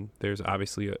organization, there's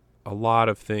obviously a lot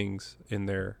of things in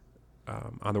their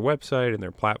on their website and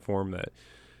their platform that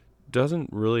doesn't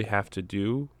really have to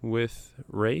do with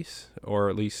race, or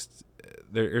at least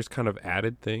there's kind of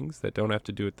added things that don't have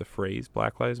to do with the phrase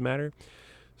Black Lives Matter.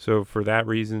 So for that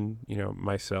reason,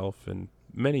 myself and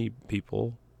many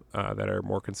people that are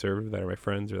more conservative, that are my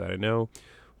friends or that I know,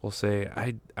 will say,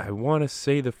 I want to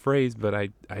say the phrase, but I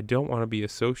don't want to be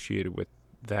associated with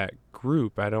that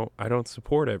group. I don't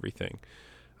support everything.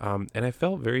 And I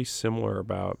felt very similar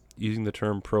about using the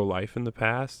term pro-life in the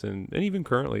past, and even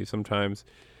currently sometimes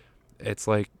it's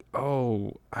like,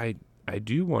 oh, I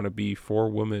do want to be for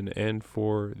women and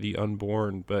for the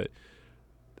unborn, but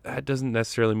that doesn't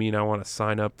necessarily mean I want to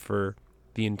sign up for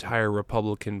the entire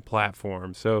Republican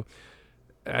platform. So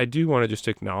I do want to just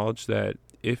acknowledge that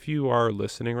if you are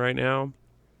listening right now,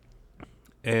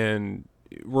 and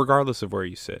regardless of where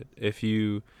you sit, if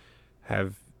you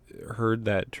have heard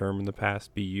that term in the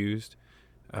past be used,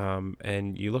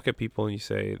 and you look at people and you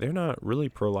say they're not really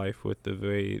pro-life with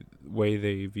the way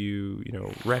they view,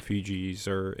 refugees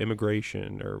or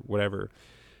immigration or whatever,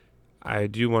 I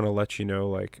do want to let you know,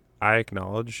 like, I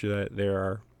acknowledge that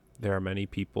there are many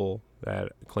people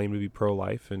that claim to be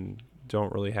pro-life and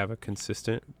don't really have a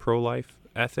consistent pro-life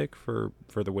ethic for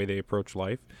the way they approach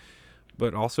life.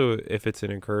 But also, if it's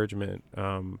an encouragement,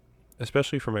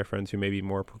 especially for my friends who may be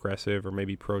more progressive or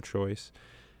maybe pro-choice,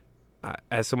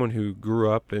 as someone who grew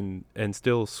up and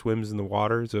still swims in the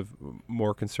waters of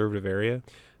more conservative area,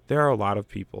 there are a lot of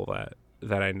people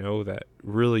that I know that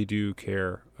really do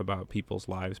care about people's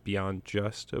lives beyond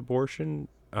just abortion.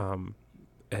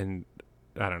 And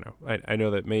I don't know. I know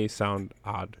that may sound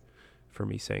odd for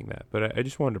me saying that, but I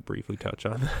just wanted to briefly touch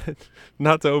on that.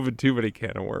 Not to open too many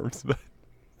can of worms, but.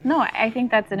 No, I think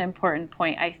that's an important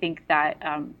point. I think that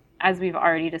as we've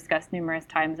already discussed numerous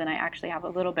times, and I actually have a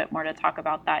little bit more to talk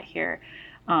about that here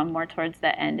more towards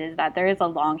the end, is that there is a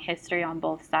long history on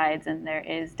both sides, and there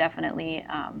is definitely,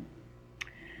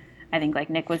 I think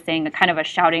like Nick was saying, a kind of a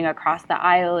shouting across the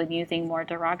aisle and using more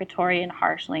derogatory and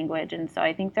harsh language. And so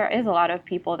I think there is a lot of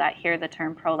people that hear the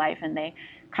term pro-life and they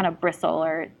kind of bristle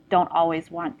or don't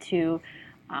always want to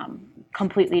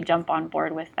completely jump on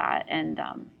board with that. And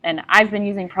I've been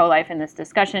using pro-life in this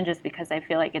discussion just because I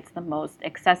feel like it's the most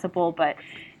accessible. But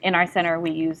in our center,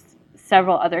 we use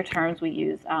several other terms. We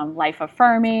use life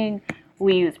affirming.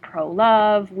 We use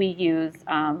pro-love. We use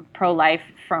pro-life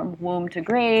from womb to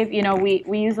grave.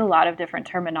 We use a lot of different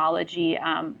terminology,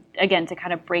 again, to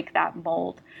kind of break that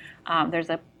mold. There's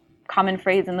a common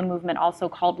phrase in the movement also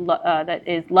called that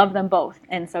is love them both.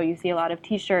 And so you see a lot of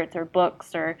t-shirts or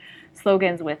books or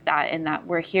slogans with that, and that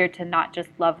we're here to not just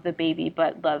love the baby,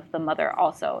 but love the mother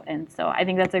also. And so I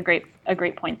think that's a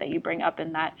great point that you bring up,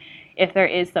 in that if there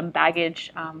is some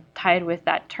baggage tied with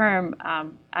that term,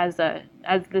 as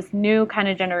this new kind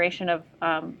of generation of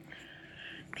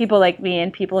people like me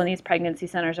and people in these pregnancy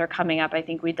centers are coming up, I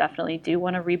think we definitely do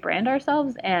want to rebrand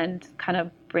ourselves and kind of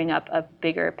bring up a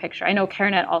bigger picture. I know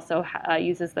CareNet also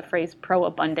uses the phrase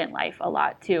pro-abundant life a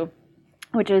lot too,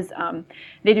 which is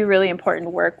they do really important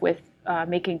work with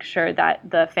making sure that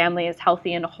the family is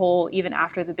healthy and whole even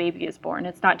after the baby is born.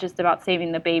 It's not just about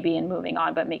saving the baby and moving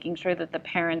on, but making sure that the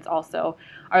parents also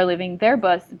are living their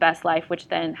best life, which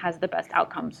then has the best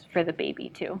outcomes for the baby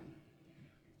too.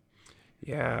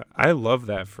 Yeah, I love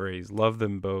that phrase, love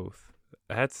them both.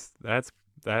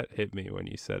 That hit me when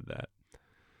you said that.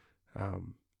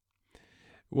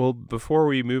 Well, before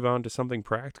we move on to something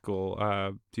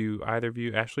practical, do either of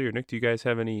you, Ashley or Nick, do you guys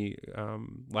have any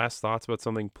last thoughts about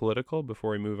something political before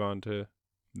we move on to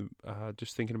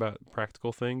just thinking about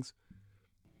practical things?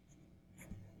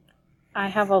 I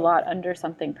have a lot under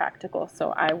something practical,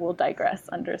 so I will digress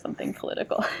under something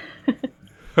political.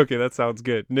 Okay, that sounds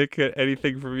good. Nick,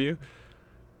 anything from you?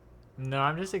 No,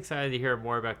 I'm just excited to hear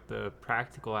more about the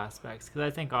practical aspects, because I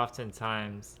think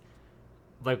oftentimes,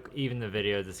 like even the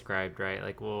video described, right?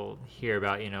 Like we'll hear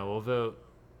about, we'll vote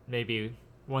maybe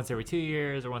once every 2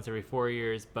 years or once every 4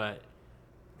 years, but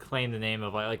claim the name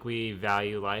of like we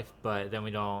value life, but then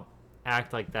we don't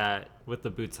act like that with the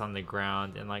boots on the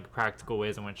ground and like practical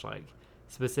ways in which like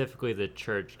specifically the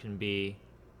church can be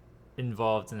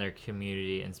involved in their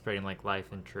community and spreading like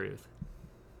life and truth.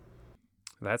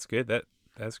 That's good.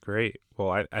 That's great.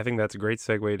 Well, I think that's a great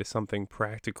segue to something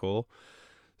practical.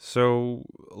 So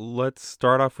let's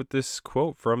start off with this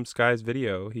quote from Sky's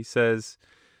video. He says,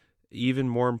 even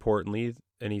more importantly,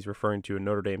 and he's referring to a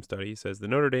Notre Dame study, he says, the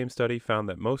Notre Dame study found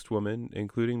that most women,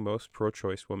 including most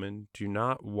pro-choice women, do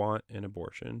not want an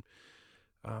abortion.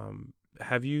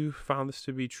 Have you found this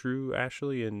to be true,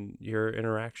 Ashley, in your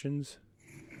interactions?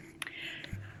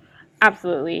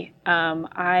 Absolutely.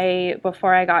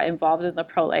 Before I got involved in the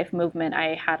pro-life movement,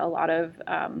 I had a lot of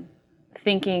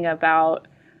thinking about,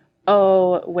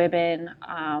 women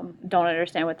don't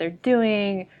understand what they're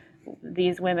doing.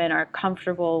 These women are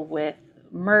comfortable with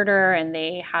murder and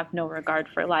they have no regard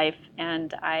for life.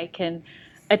 And I can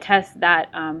attest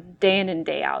that day in and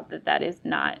day out that is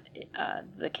not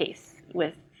the case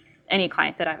with any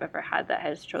client that I've ever had that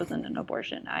has chosen an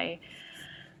abortion.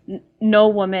 No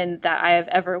woman that I have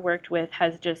ever worked with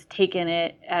has just taken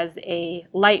it as a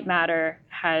light matter,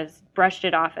 has brushed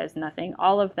it off as nothing.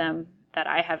 All of them that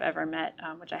I have ever met,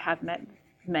 which I have met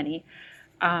many,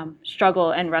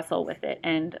 struggle and wrestle with it.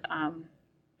 And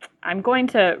I'm going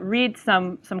to read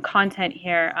some content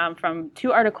here from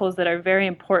 2 articles that are very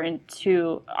important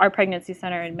to our pregnancy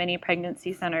center and many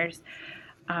pregnancy centers.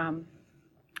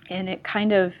 and it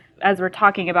kind of, as we're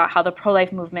talking about how the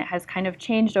pro-life movement has kind of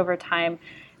changed over time,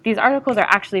 these articles are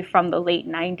actually from the late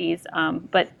 90s,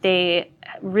 but they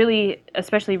really,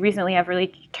 especially recently, have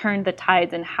really turned the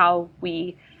tides in how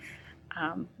we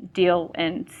deal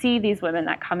and see these women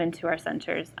that come into our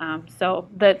centers. So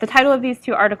the title of these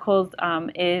two articles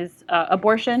is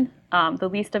Abortion, the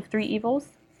Least of Three Evils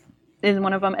is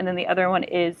one of them, and then the other one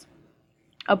is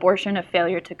Abortion, a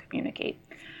Failure to Communicate.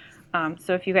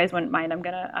 So if you guys wouldn't mind, I'm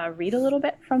going to read a little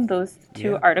bit from those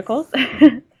two articles.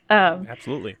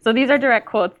 Absolutely. So these are direct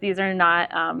quotes. These are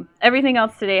not, everything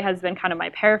else today has been kind of my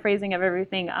paraphrasing of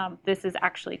everything. This is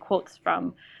actually quotes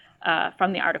from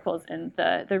the articles. And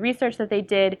the research that they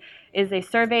did is they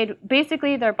surveyed,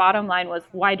 basically their bottom line was,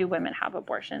 why do women have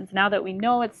abortions? Now that we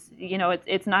know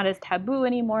it's not as taboo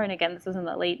anymore, and again, this was in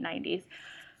the late 90s,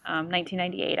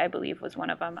 1998, I believe, was one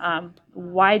of them.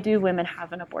 Why do women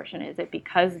have an abortion? Is it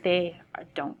because they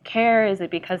don't care? Is it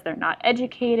because they're not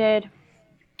educated?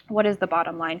 What is the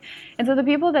bottom line? And so the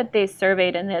people that they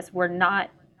surveyed in this were not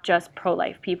just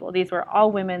pro-life people. These were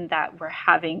all women that were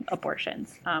having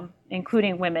abortions,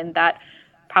 including women that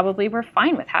probably were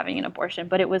fine with having an abortion,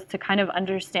 but it was to kind of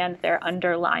understand their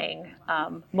underlying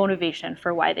motivation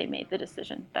for why they made the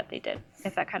decision that they did,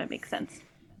 if that kind of makes sense.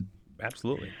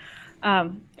 Absolutely.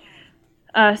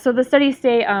 So the studies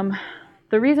say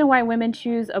the reason why women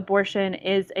choose abortion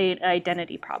is an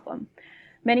identity problem.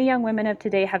 Many young women of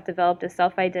today have developed a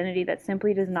self-identity that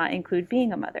simply does not include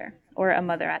being a mother or a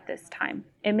mother at this time.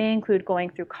 It may include going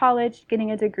through college,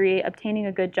 getting a degree, obtaining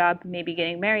a good job, maybe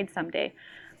getting married someday.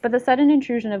 But the sudden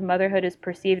intrusion of motherhood is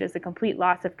perceived as a complete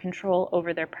loss of control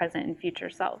over their present and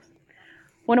future selves.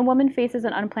 When a woman faces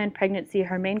an unplanned pregnancy,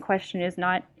 her main question is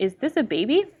not, is this a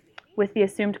baby? With the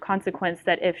assumed consequence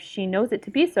that if she knows it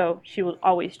to be so, she will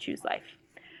always choose life.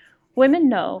 Women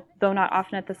know, though not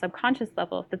often at the subconscious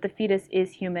level, that the fetus is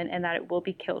human and that it will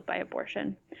be killed by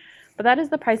abortion. But that is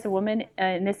the price a woman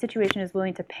in this situation is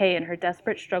willing to pay in her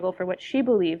desperate struggle for what she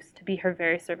believes to be her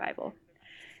very survival.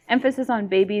 Emphasis on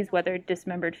babies, whether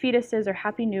dismembered fetuses or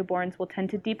happy newborns, will tend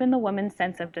to deepen the woman's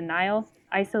sense of denial,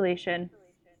 isolation,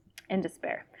 and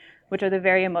despair, which are the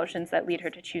very emotions that lead her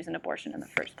to choose an abortion in the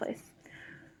first place.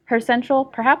 Her central,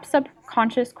 perhaps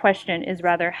subconscious question is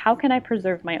rather, how can I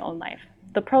preserve my own life?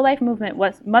 The pro-life movement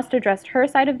must address her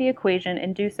side of the equation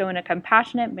and do so in a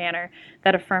compassionate manner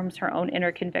that affirms her own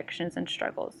inner convictions and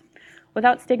struggles.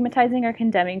 Without stigmatizing or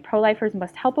condemning, pro-lifers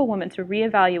must help a woman to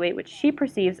reevaluate what she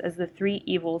perceives as the three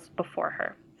evils before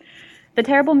her. The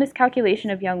terrible miscalculation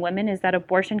of young women is that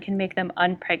abortion can make them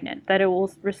unpregnant, that it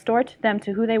will restore them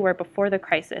to who they were before the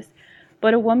crisis.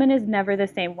 But a woman is never the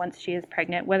same once she is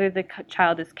pregnant, whether the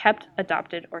child is kept,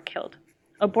 adopted, or killed.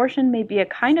 Abortion may be a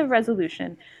kind of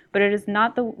resolution, but it is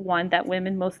not the one that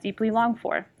women most deeply long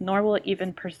for, nor will it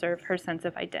even preserve her sense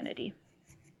of identity.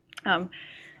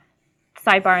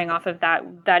 Sidebarring off of that,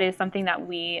 that is something that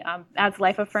we, as a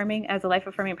life-affirming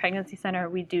pregnancy center,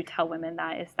 we do tell women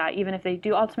that, is that even if they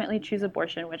do ultimately choose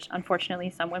abortion, which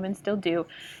unfortunately some women still do,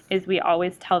 is we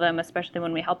always tell them, especially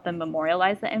when we help them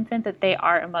memorialize the infant, that they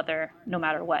are a mother no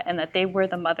matter what, and that they were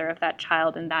the mother of that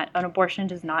child, and that an abortion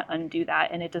does not undo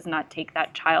that, and it does not take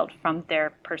that child from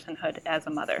their personhood as a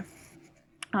mother.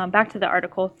 Back to the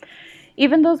article.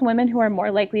 Even those women who are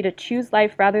more likely to choose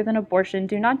life rather than abortion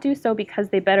do not do so because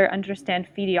they better understand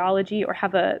physiology or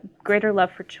have a greater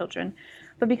love for children,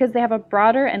 but because they have a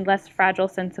broader and less fragile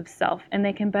sense of self, and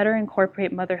they can better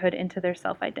incorporate motherhood into their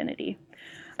self-identity.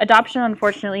 Adoption,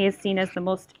 unfortunately, is seen as the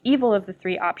most evil of the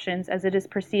three options, as it is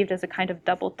perceived as a kind of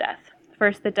double death.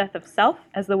 First, the death of self,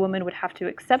 as the woman would have to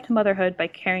accept motherhood by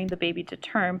carrying the baby to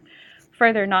term.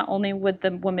 Further, not only would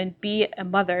the woman be a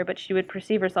mother, but she would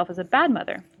perceive herself as a bad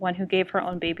mother, one who gave her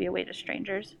own baby away to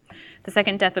strangers. The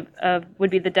second death would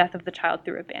be the death of the child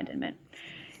through abandonment.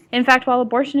 In fact, while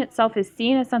abortion itself is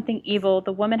seen as something evil,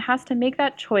 the woman who has to make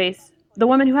that choice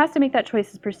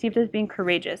is perceived as being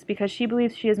courageous because she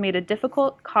believes she has made a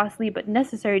difficult, costly, but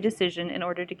necessary decision in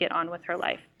order to get on with her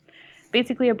life.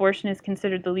 Basically, abortion is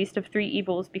considered the least of three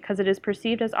evils because it is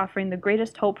perceived as offering the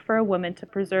greatest hope for a woman to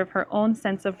preserve her own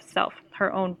sense of self,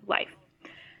 her own life.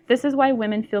 This is why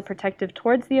women feel protective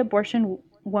towards the abortion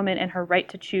woman and her right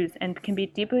to choose, and can be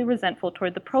deeply resentful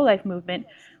toward the pro-life movement,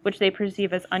 which they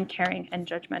perceive as uncaring and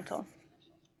judgmental.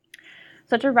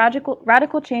 Such a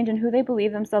radical change in who they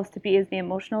believe themselves to be is the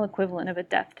emotional equivalent of a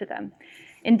death to them.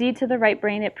 Indeed, to the right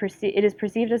brain, it is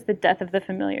perceived as the death of the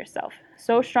familiar self.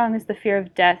 So strong is the fear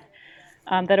of death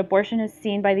that abortion is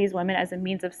seen by these women as a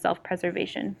means of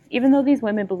self-preservation. Even though these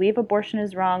women believe abortion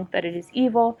is wrong, that it is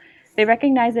evil, They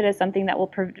recognize it as something that will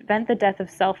prevent the death of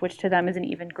self, which to them is an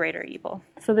even greater evil.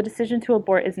 So the decision to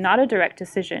abort is not a direct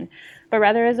decision, but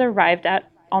rather is arrived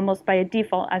at almost by a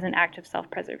default as an act of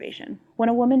self-preservation. When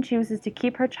a woman chooses to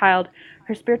keep her child,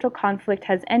 her spiritual conflict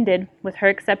has ended with her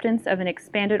acceptance of an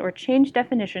expanded or changed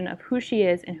definition of who she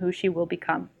is and who she will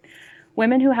become.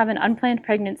 Women who have an unplanned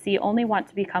pregnancy only want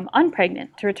to become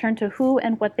unpregnant, to return to who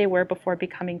and what they were before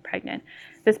becoming pregnant.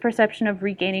 This perception of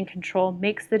regaining control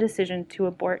makes the decision to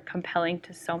abort compelling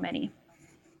to so many.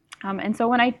 And so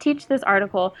when I teach this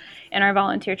article in our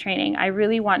volunteer training, I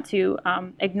really want to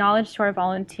acknowledge to our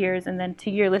volunteers and then to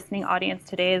your listening audience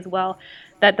today as well,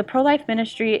 that the pro-life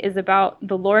ministry is about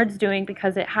the Lord's doing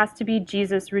because it has to be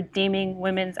Jesus redeeming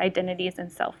women's identities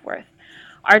and self-worth.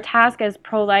 Our task as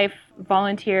pro-life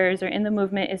volunteers or in the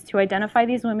movement is to identify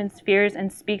these women's fears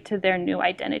and speak to their new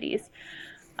identities.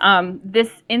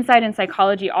 This insight in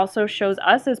psychology also shows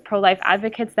us as pro-life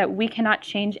advocates that we cannot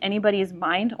change anybody's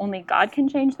mind. Only God can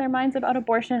change their minds about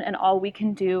abortion, and all we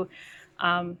can do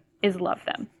is love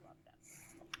them.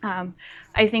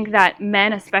 I think that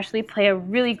men especially play a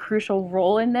really crucial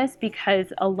role in this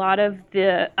because a lot of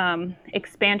the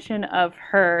expansion of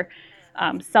her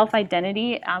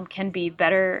self-identity can be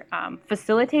better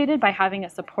facilitated by having a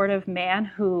supportive man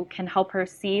who can help her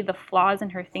see the flaws in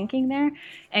her thinking there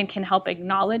and can help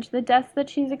acknowledge the deaths that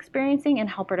she's experiencing and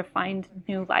help her to find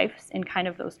new lives in kind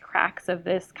of those cracks of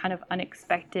this kind of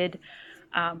unexpected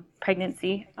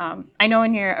pregnancy. I know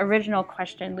in your original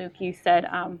question, Luke, you said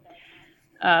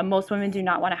most women do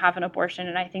not want to have an abortion,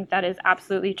 and I think that is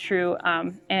absolutely true.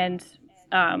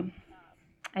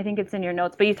 I think it's in your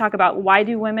notes, but you talk about why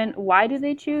do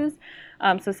they choose?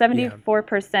 So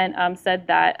 74% said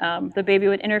that the baby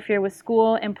would interfere with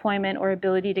school, employment, or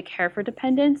ability to care for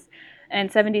dependents.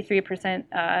 And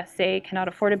 73% say cannot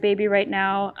afford a baby right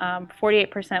now.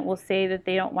 48% will say that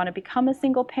they don't want to become a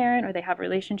single parent or they have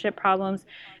relationship problems.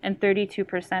 And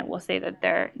 32% will say that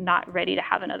they're not ready to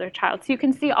have another child. So you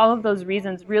can see all of those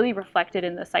reasons really reflected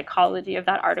in the psychology of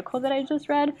that article that I just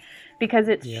read, because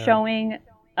it's showing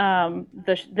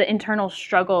the internal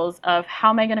struggles of how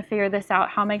am I going to figure this out?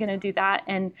 How am I going to do that?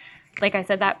 And like I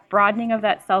said, that broadening of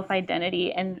that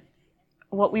self-identity. And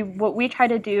what we try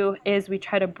to do is we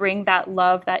try to bring that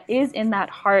love that is in that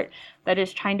heart that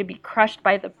is trying to be crushed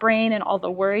by the brain and all the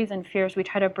worries and fears. We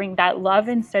try to bring that love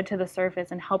instead to the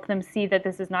surface and help them see that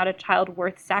this is not a child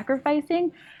worth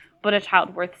sacrificing, but a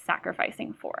child worth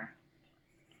sacrificing for.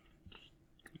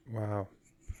 Wow.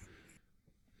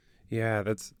 Yeah,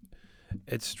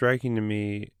 it's striking to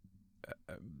me,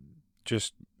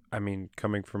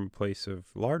 coming from a place of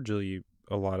largely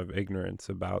a lot of ignorance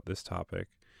about this topic,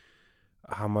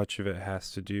 how much of it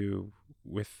has to do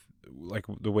with, like,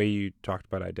 the way you talked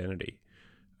about identity.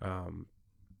 I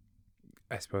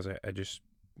suppose I just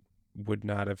would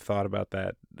not have thought about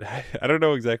that. I don't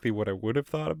know exactly what I would have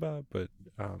thought about, but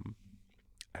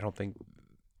I don't think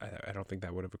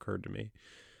that would have occurred to me.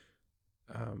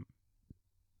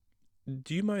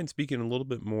 Do you mind speaking a little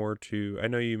bit more to, I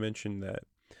know you mentioned that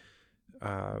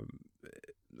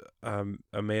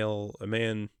a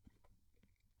man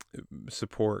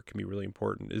support can be really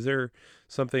important. Is there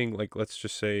something, like, let's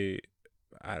just say,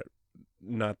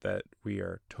 not that we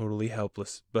are totally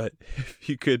helpless, but if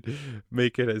you could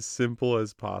make it as simple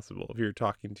as possible, if you're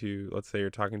talking to, let's say you're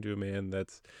talking to a man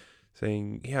that's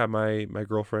saying, yeah, my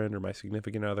girlfriend or my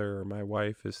significant other or my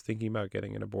wife is thinking about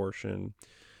getting an abortion,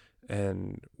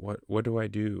 and what do I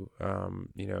do?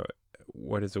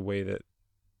 What is a way that,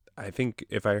 I think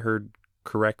if I heard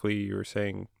correctly, you were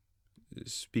saying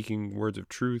speaking words of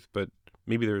truth, but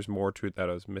maybe there's more to it that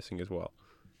I was missing as well.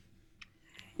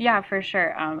 Yeah, for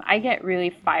sure. I get really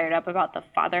fired up about the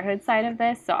fatherhood side of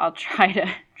this, so I'll try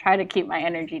to keep my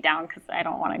energy down because I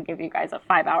don't want to give you guys a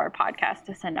 5-hour podcast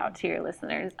to send out to your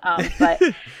listeners. But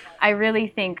I really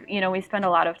think, we spend a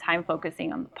lot of time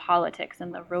focusing on the politics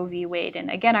and the Roe v. Wade. And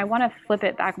again, I want to flip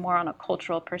it back more on a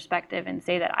cultural perspective and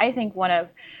say that I think one of,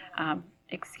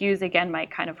 excuse again my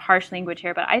kind of harsh language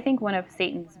here, but I think one of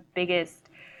Satan's biggest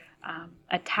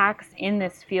attacks in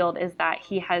this field is that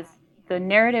the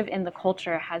narrative in the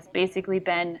culture has basically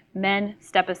been, men,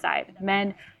 step aside.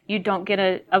 Men, you don't get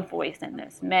a voice in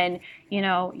this. Men, you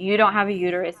don't have a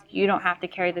uterus. You don't have to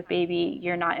carry the baby.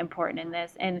 You're not important in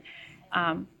this. And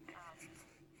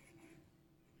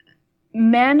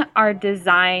men are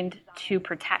designed to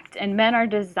protect, and men are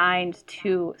designed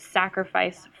to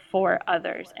sacrifice for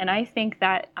others. And I think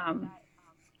that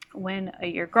when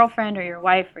your girlfriend or your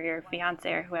wife or your fiance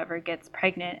or whoever gets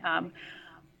pregnant,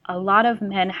 a lot of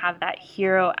men have that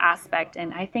hero aspect,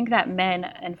 and I think that men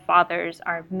and fathers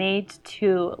are made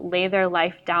to lay their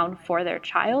life down for their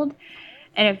child.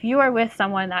 And if you are with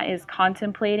someone that is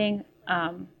contemplating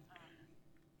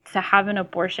to have an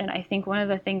abortion, I think one of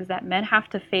the things that men have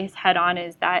to face head on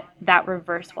is that that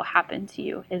reverse will happen to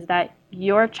you, is that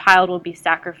your child will be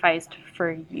sacrificed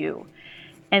for you.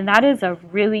 And that is a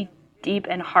really deep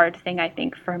and hard thing, I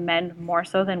think, for men more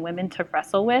so than women to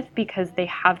wrestle with, because they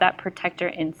have that protector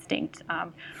instinct.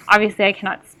 Obviously, I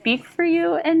cannot speak for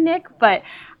you and Nick, but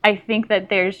I think that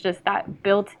there's just that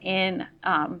built-in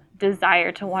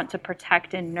desire to want to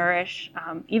protect and nourish,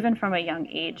 even from a young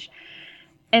age.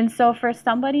 And so for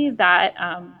somebody that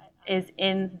is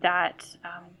in that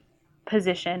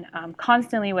position,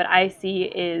 constantly what I see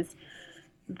is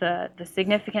the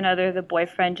significant other, the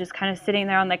boyfriend, just kind of sitting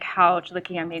there on the couch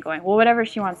looking at me going, well, whatever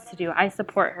she wants to do, I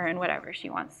support her in whatever she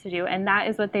wants to do. And that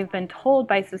is what they've been told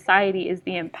by society is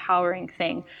the empowering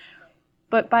thing.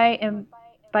 But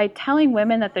by telling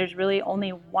women that there's really only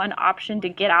one option to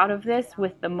get out of this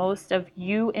with the most of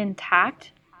you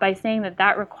intact, by saying that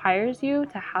that requires you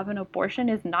to have an abortion,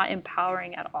 is not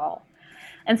empowering at all.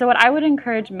 And so what I would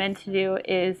encourage men to do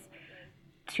is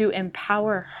to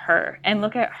empower her and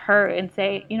look at her and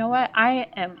say, you know what, I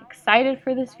am excited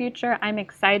for this future. I'm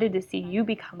excited to see you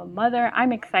become a mother.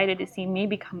 I'm excited to see me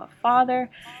become a father.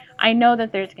 I know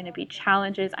that there's going to be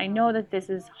challenges. I know that this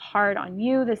is hard on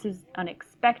you. This is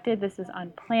unexpected. This is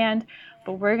unplanned,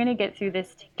 but we're going to get through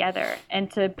this together.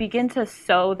 And to begin to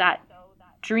sow that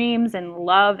dreams and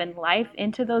love and life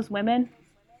into those women.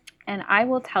 And I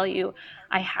will tell you,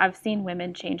 I have seen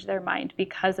women change their mind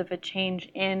because of a change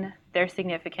in their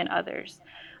significant others.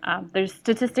 There's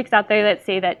statistics out there that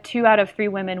say that 2 out of 3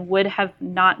 women would have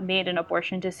not made an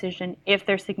abortion decision if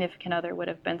their significant other would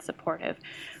have been supportive,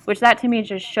 which that to me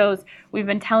just shows we've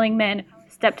been telling men,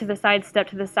 step to the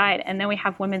side, and then we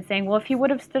have women saying, well, if he would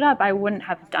have stood up, I wouldn't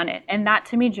have done it. And that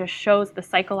to me just shows the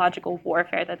psychological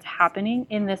warfare that's happening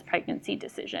in this pregnancy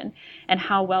decision and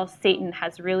how well Satan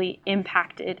has really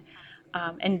impacted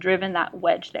and driven that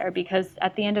wedge there. Because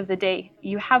at the end of the day,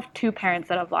 you have 2 parents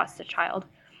that have lost a child.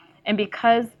 And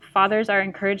because fathers are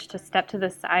encouraged to step to the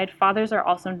side, fathers are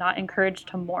also not encouraged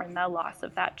to mourn the loss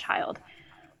of that child.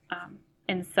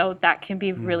 And so that can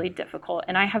be really difficult.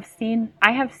 And I have seen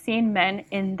men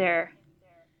in their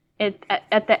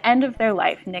at the end of their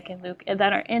life, Nick and Luke,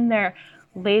 that are in their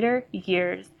later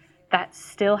years that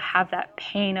still have that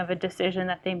pain of a decision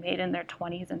that they made in their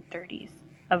 20s and 30s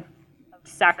of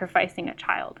sacrificing a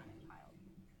child.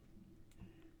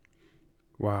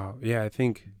 Wow. Yeah, I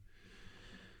think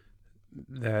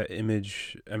that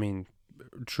image, I mean,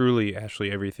 truly,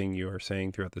 Ashley, everything you are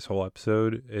saying throughout this whole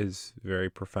episode is very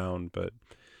profound, but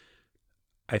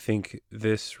I think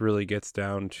this really gets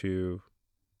down to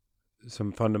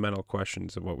some fundamental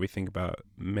questions of what we think about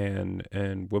man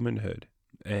and womanhood.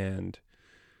 And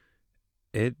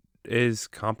it is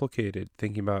complicated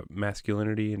thinking about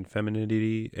masculinity and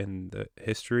femininity and the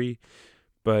history,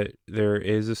 but there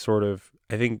is a sort of,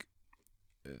 I think,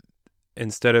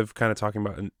 instead of kind of talking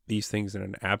about these things in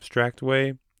an abstract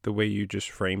way, the way you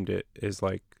just framed it is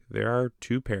like there are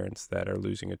 2 parents that are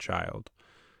losing a child.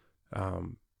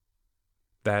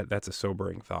 That's a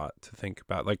sobering thought to think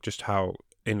about, like just how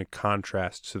in a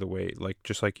contrast to the way, like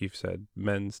just like you've said,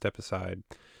 men step aside.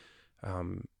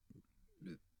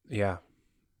 Yeah.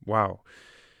 Wow.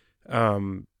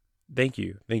 Thank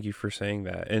you for saying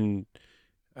that. And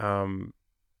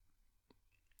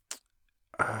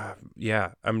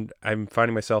yeah, I'm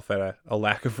finding myself at a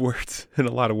lack of words in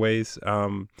a lot of ways.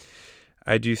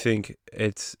 I do think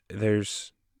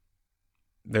there's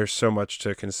so much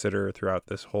to consider throughout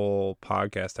this whole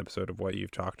podcast episode of what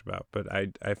you've talked about, but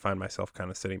I find myself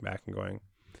kind of sitting back and going,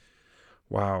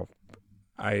 wow,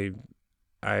 I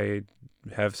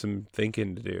have some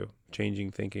thinking to do, changing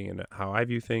thinking and how I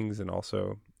view things and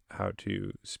also how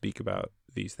to speak about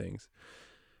these things.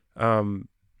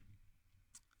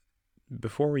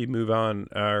 Before we move on,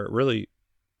 really,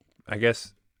 I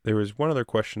guess there was one other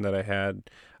question that I had.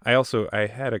 I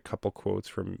had a couple quotes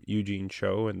from Eugene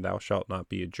Cho and Thou Shalt Not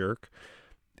Be a Jerk.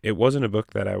 It wasn't a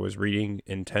book that I was reading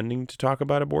intending to talk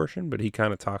about abortion, but he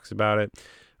kind of talks about it.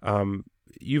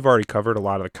 You've already covered a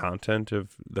lot of the content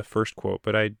of the first quote,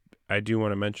 but I do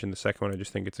want to mention the second one. I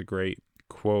just think it's a great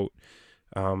quote.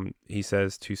 He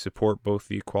says, to support both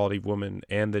the equality of women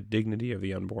and the dignity of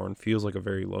the unborn feels like a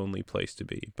very lonely place to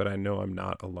be, but I know I'm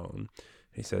not alone.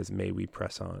 He says, may we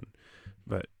press on.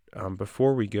 But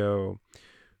before we go,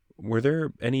 were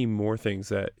there any more things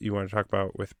that you want to talk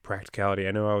about with practicality?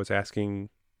 I know I was asking,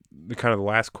 the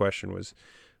last question was,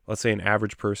 let's say an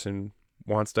average person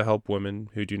wants to help women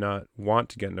who do not want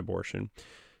to get an abortion.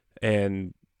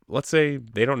 And let's say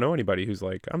they don't know anybody who's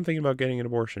like, I'm thinking about getting an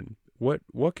abortion.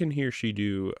 what can he or she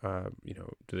do?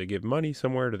 Do they give money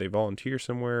somewhere? Do they volunteer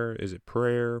somewhere? Is it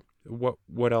prayer?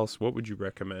 What else? What would you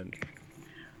recommend?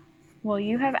 Well,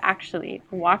 you have actually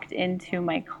walked into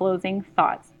my closing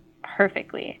thoughts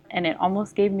perfectly, and it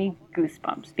almost gave me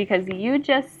goosebumps because you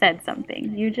just said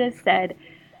something. You just said,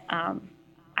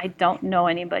 I don't know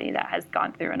anybody that has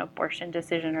gone through an abortion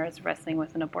decision or is wrestling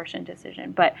with an abortion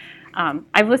decision, but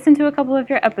I've listened to a couple of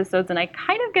your episodes, and I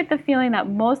kind of get the feeling that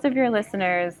most of your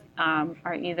listeners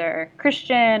are either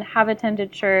Christian, have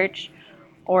attended church,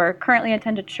 or currently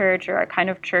attend a church, or are kind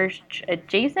of church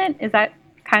adjacent. Is that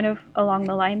kind of along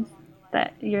the lines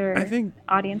that I your think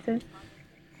audience is?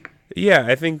 Yeah,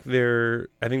 I think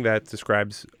that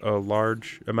describes a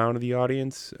large amount of the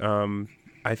audience.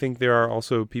 I think there are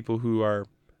also people who are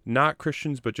not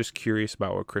Christians but just curious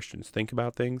about what Christians think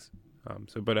about things.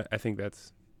 But I think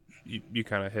that's you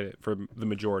kind of hit it for the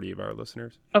majority of our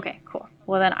listeners. Okay, cool.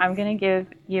 Well, then I'm going to give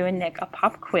you and Nick a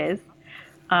pop quiz.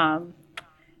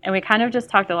 And we kind of just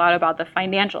talked a lot about the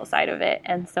financial side of it.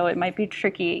 And so it might be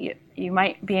tricky. You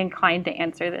might be inclined to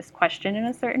answer this question in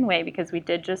a certain way because we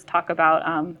did just talk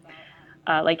about,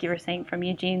 like you were saying, from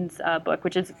Eugene's book,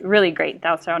 which is really great.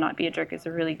 Thou Shalt Not Be a Jerk is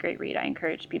a really great read. I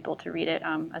encourage people to read it,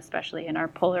 especially in our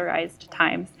polarized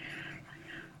times,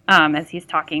 as he's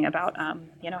talking about,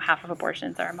 half of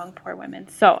abortions are among poor women.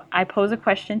 So I pose a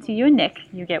question to you and Nick.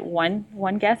 You get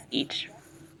one guess each.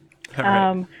 All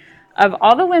right. Of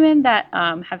all the women that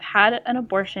have had an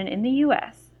abortion in the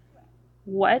U.S.,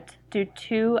 what do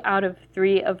 2 out of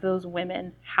 3 of those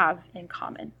women have in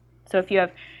common? So if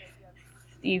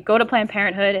you go to Planned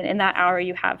Parenthood and in that hour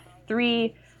you have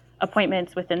 3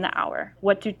 appointments within the hour,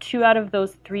 what do 2 out of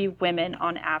those 3 women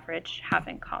on average have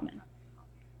in common?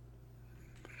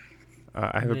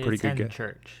 I have a They pretty good attend guess.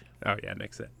 church. Oh yeah,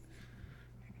 Nick said.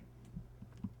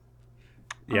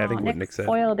 Yeah, I think what Nick said.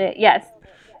 Spoiled it. Yes.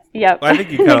 Yep. I think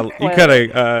you kind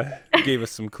of gave us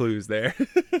some clues there.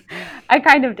 I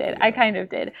kind of did.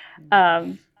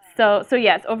 So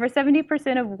yes, over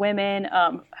 70% of women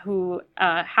who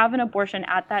have an abortion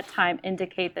at that time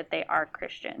indicate that they are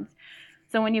Christians.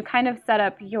 So when you kind of set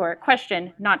up your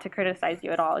question, not to criticize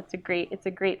you at all, it's a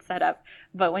great setup.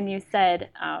 But when you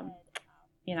said,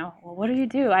 well, what do you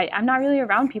do? I'm not really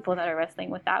around people that are wrestling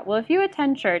with that. Well, if you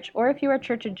attend church or if you are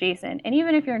church adjacent, and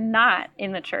even if you're not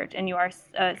in the church and you are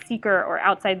a seeker or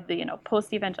outside the,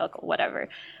 post-evangelical, whatever,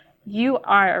 you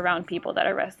are around people that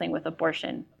are wrestling with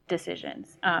abortion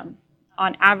decisions.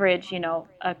 On average,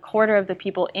 a quarter of the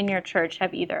people in your church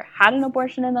have either had an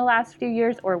abortion in the last few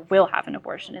years or will have an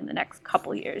abortion in the next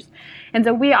couple years. And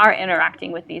so we are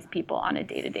interacting with these people on a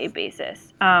day-to-day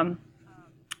basis.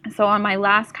 So on my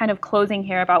last kind of closing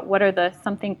here about what are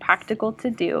something practical to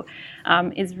do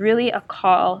is really a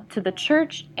call to the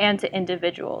church and to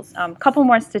individuals. Couple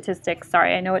more statistics.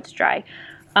 Sorry, I know it's dry.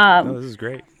 No, this is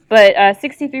great. But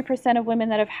 63% of women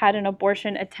that have had an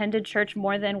abortion attended church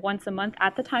more than once a month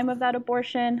at the time of that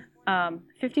abortion.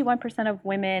 51% of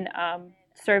women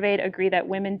surveyed agree that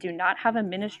women do not have a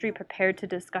ministry prepared to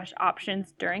discuss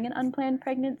options during an unplanned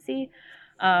pregnancy.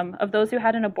 Of those who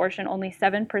had an abortion, only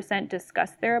 7%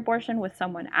 discussed their abortion with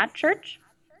someone at church.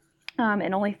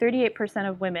 And only 38%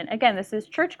 of women, again, this is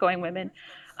church-going women,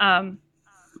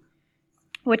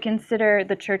 would consider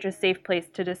the church a safe place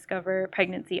to discover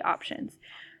pregnancy options.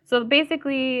 So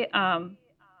basically, and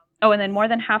then more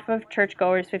than half of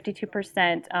churchgoers,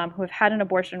 52%, who have had an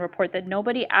abortion report that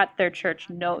nobody at their church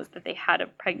knows that they had a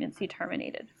pregnancy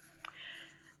terminated.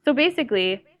 So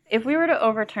basically, if we were to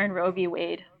overturn Roe v.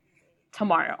 Wade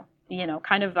tomorrow,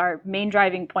 kind of our main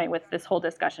driving point with this whole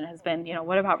discussion has been,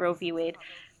 what about Roe v. Wade?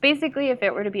 Basically, if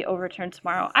it were to be overturned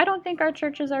tomorrow, I don't think our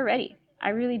churches are ready. I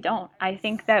really don't. I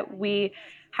think that we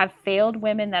have failed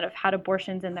women that have had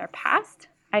abortions in their past.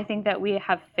 I think that we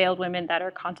have failed women that are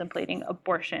contemplating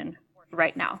abortion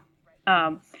right now.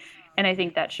 And I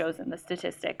think that shows in the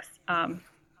statistics.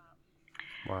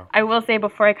 Wow. I will say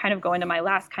before I kind of go into my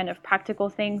last kind of practical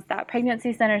things that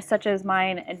pregnancy centers such as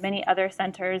mine and many other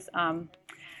centers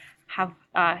have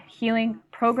healing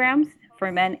programs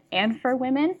for men and for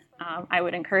women. I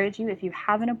would encourage you, if you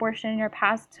have an abortion in your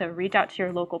past, to reach out to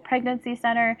your local pregnancy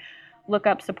center, look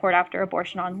up support after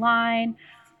abortion online,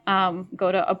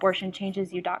 go to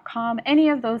abortionchangesyou.com, any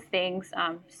of those things.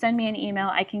 Send me an email.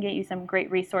 I can get you some great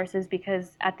resources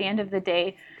because at the end of the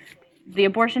day, the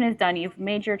abortion is done. You've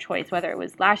made your choice, whether it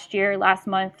was last year, last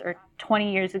month, or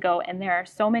 20 years ago. And there are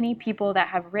so many people that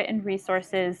have written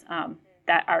resources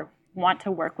that want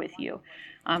to work with you,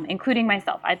 including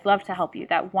myself. I'd love to help you,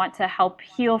 that want to help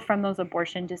heal from those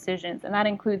abortion decisions. And that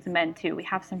includes men too. We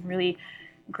have some really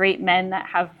great men that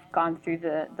have gone through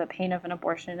the pain of an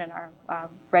abortion and are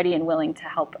ready and willing to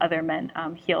help other men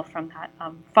heal from that.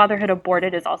 Fatherhood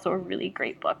Aborted is also a really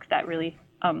great book that really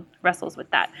wrestles with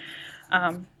that.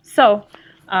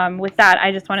 With that,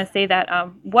 I just want to say that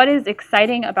what is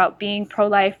exciting about being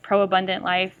pro-life, pro-abundant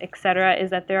life, etc., is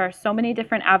that there are so many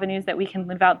different avenues that we can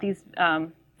live out these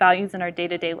values in our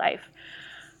day-to-day life.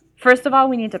 First of all,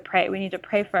 we need to pray. We need to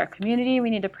pray for our community. We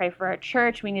need to pray for our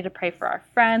church. We need to pray for our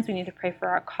friends. We need to pray for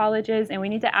our colleges. And we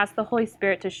need to ask the Holy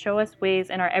Spirit to show us ways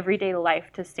in our everyday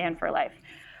life to stand for life.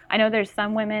 I know there's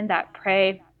some women that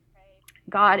pray,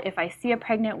 God, if I see a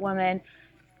pregnant woman,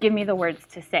 give me the words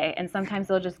to say. And sometimes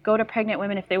they'll just go to pregnant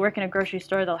women. If they work in a grocery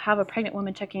store, they'll have a pregnant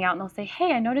woman checking out and they'll say,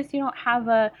 hey, I noticed you don't have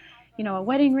a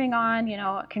wedding ring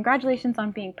on, congratulations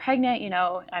on being pregnant.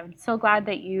 I'm so glad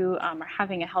that you are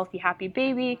having a healthy, happy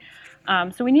baby.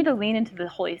 So we need to lean into the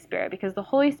Holy Spirit, because the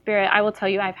Holy Spirit, I will tell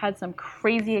you, I've had some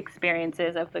crazy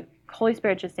experiences of the Holy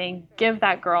Spirit just saying, give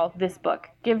that girl this book,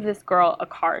 give this girl a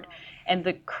card. And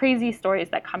the crazy stories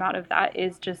that come out of that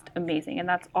is just amazing. And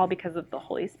that's all because of the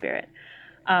Holy Spirit.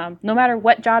 No matter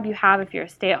what job you have, if you're a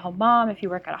stay-at-home mom, if you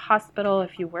work at a hospital,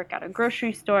 if you work at a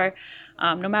grocery store,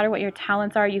 no matter what your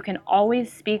talents are, you can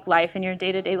always speak life in your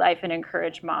day-to-day life and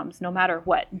encourage moms, no matter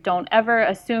what. Don't ever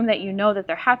assume that you know that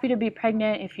they're happy to be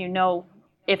pregnant.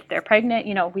 If they're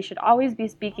pregnant, we should always be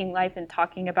speaking life and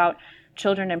talking about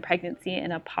children and pregnancy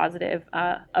in a positive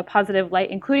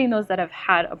light, including those that have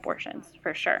had abortions,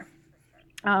 for sure.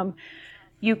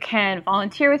 You can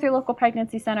volunteer with your local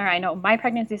pregnancy center. I know my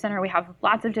pregnancy center, we have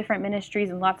lots of different ministries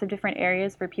and lots of different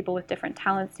areas for people with different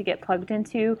talents to get plugged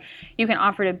into. You can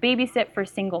offer to babysit for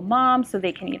single moms so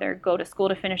they can either go to school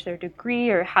to finish their degree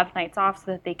or have nights off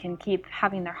so that they can keep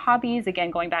having their hobbies.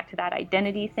 Again, going back to that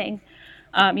identity thing.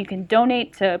 You can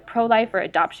donate to pro-life or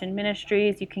adoption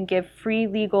ministries. You can give free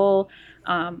legal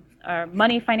or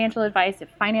money financial advice if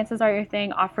finances are your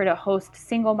thing. Offer to host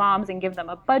single moms and give them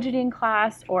a budgeting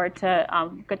class, or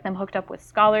to get them hooked up with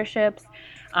scholarships.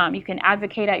 You can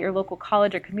advocate at your local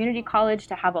college or community college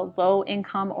to have a low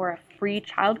income or a free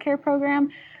childcare program.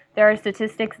 There are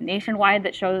statistics nationwide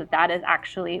that show that is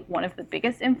actually one of the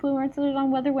biggest influencers on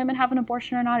whether women have an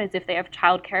abortion or not, is if they have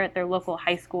childcare at their local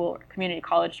high school or community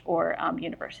college or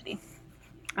university.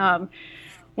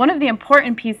 One of the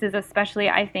important pieces, especially,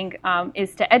 I think,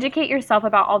 is to educate yourself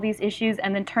about all these issues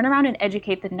and then turn around and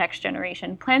educate the next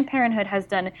generation. Planned Parenthood has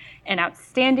done an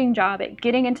outstanding job at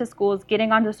getting into schools,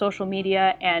 getting onto social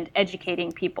media, and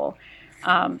educating people.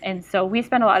 And so we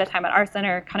spend a lot of time at our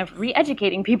center kind of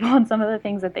re-educating people on some of the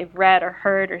things that they've read or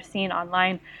heard or seen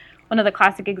online. One of the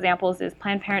classic examples is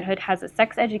Planned Parenthood has a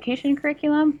sex education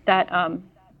curriculum that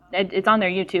it's on their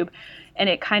YouTube, and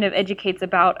it kind of educates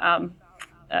about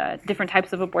different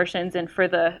types of abortions. And for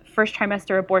the first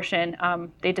trimester abortion,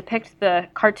 they depict the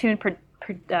cartoon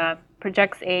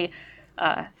projects a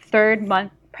third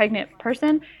month pregnant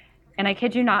person. And I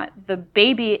kid you not, the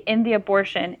baby in the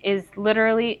abortion is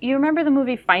literally, you remember the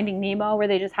movie Finding Nemo where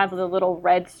they just have the little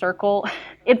red circle?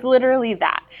 It's literally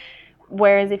that.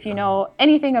 Whereas if you know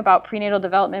anything about prenatal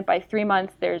development, by 3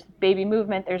 months, there's baby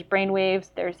movement, there's brain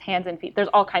waves, there's hands and feet, there's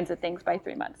all kinds of things by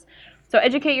 3 months. So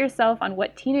educate yourself on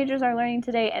what teenagers are learning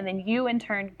today, and then you in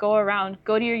turn go around,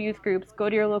 go to your youth groups, go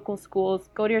to your local schools,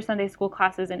 go to your Sunday school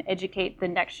classes, and educate the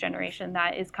next generation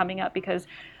that is coming up, because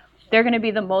they're going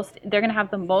to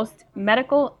have the most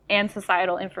medical and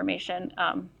societal information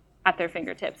at their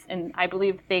fingertips. And I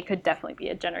believe they could definitely be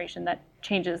a generation that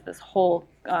changes this whole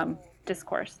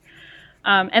discourse.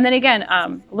 And then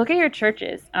again, look at your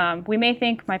churches. We may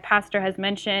think my pastor has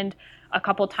mentioned a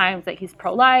couple times that he's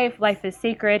pro-life, life is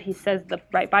sacred, he says the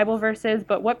right Bible verses,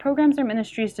 but what programs or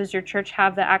ministries does your church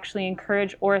have that actually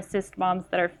encourage or assist moms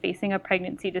that are facing a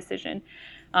pregnancy decision?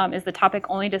 Is the topic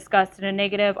only discussed in a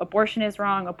negative, abortion is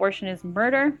wrong, abortion is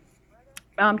murder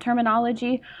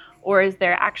terminology, or is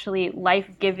there actually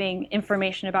life-giving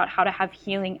information about how to have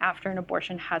healing after an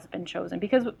abortion has been chosen?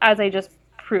 Because as I just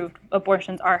proved,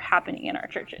 abortions are happening in our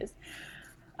churches.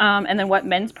 And then what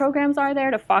men's programs are there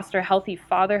to foster healthy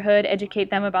fatherhood, educate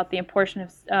them about the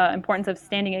importance of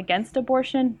standing against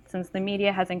abortion, since the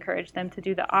media has encouraged them to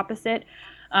do the opposite.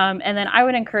 And then I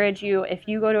would encourage you, if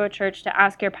you go to a church, to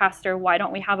ask your pastor, why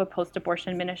don't we have a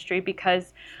post-abortion ministry?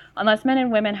 Because unless men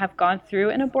and women have gone through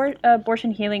an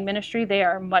abortion healing ministry, they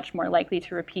are much more likely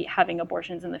to repeat having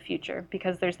abortions in the future,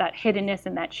 because there's that hiddenness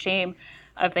and that shame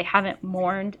of they haven't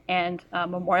mourned and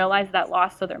memorialized that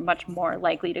loss, so they're much more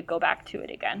likely to go back to it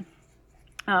again.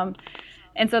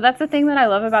 And so that's the thing that I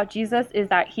love about Jesus, is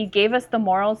that he gave us the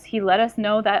morals. He let us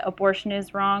know that abortion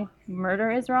is wrong, murder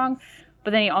is wrong,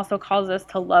 but then he also calls us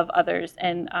to love others.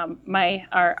 And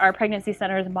our pregnancy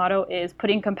center's motto is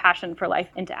putting compassion for life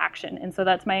into action. And so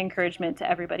that's my encouragement to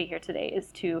everybody here today, is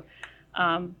to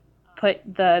put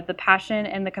the passion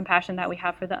and the compassion that we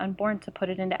have for the unborn, to put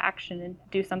it into action and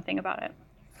do something about it.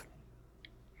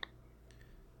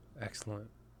 Excellent.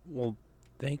 Well,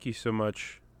 thank you so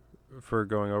much for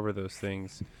going over those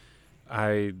things.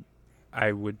 I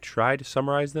would try to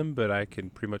summarize them, but I can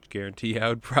pretty much guarantee I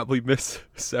would probably miss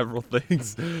several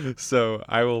things. So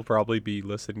I will probably be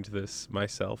listening to this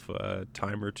myself a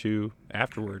time or two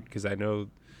afterward, because I know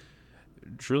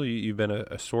truly you've been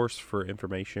a source for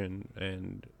information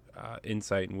and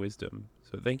insight and wisdom.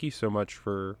 So thank you so much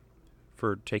for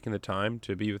taking the time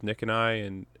to be with Nick and I,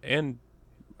 and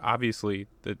obviously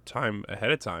the time ahead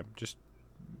of time, just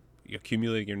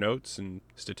accumulating your notes and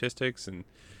statistics. And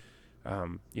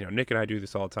Nick and I do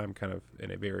this all the time, kind of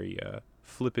in a very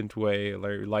flippant way, a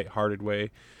very lighthearted way,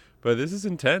 but this is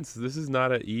intense. This is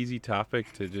not an easy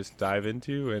topic to just dive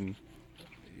into, and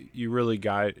you really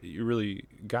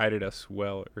guided us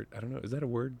well. Or, I don't know, is that a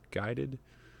word, guided?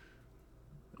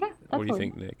 Yeah, that's what do you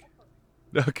think, Nick?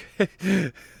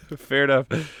 Okay. Fair enough.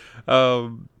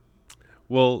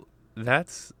 Well,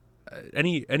 that's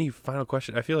any final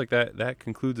question. I feel like that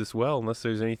concludes us well, unless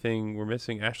there's anything we're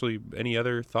missing. Ashley, any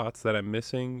other thoughts that I'm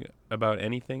missing about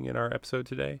anything in our episode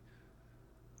today?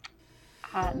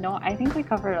 No, I think we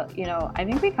covered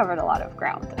a lot of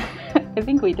ground. I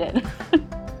think we did.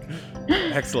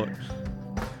 Excellent.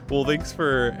 Well, thanks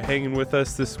for hanging with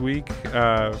us this week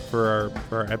for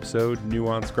our episode,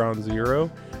 Nuance Ground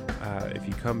Zero. If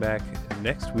you come back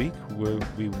next week,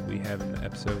 we have an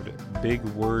episode, Big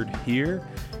Word Here.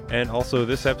 And also,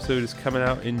 this episode is coming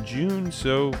out in June,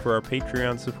 so for our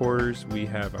Patreon supporters, we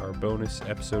have our bonus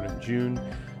episode in June,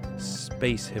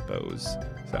 Space Hippos.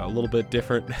 So a little bit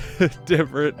different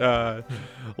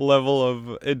level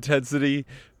of intensity.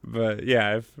 But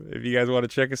yeah, if you guys want to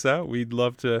check us out, we'd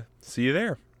love to see you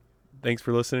there. Thanks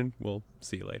for listening. We'll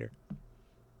see you later.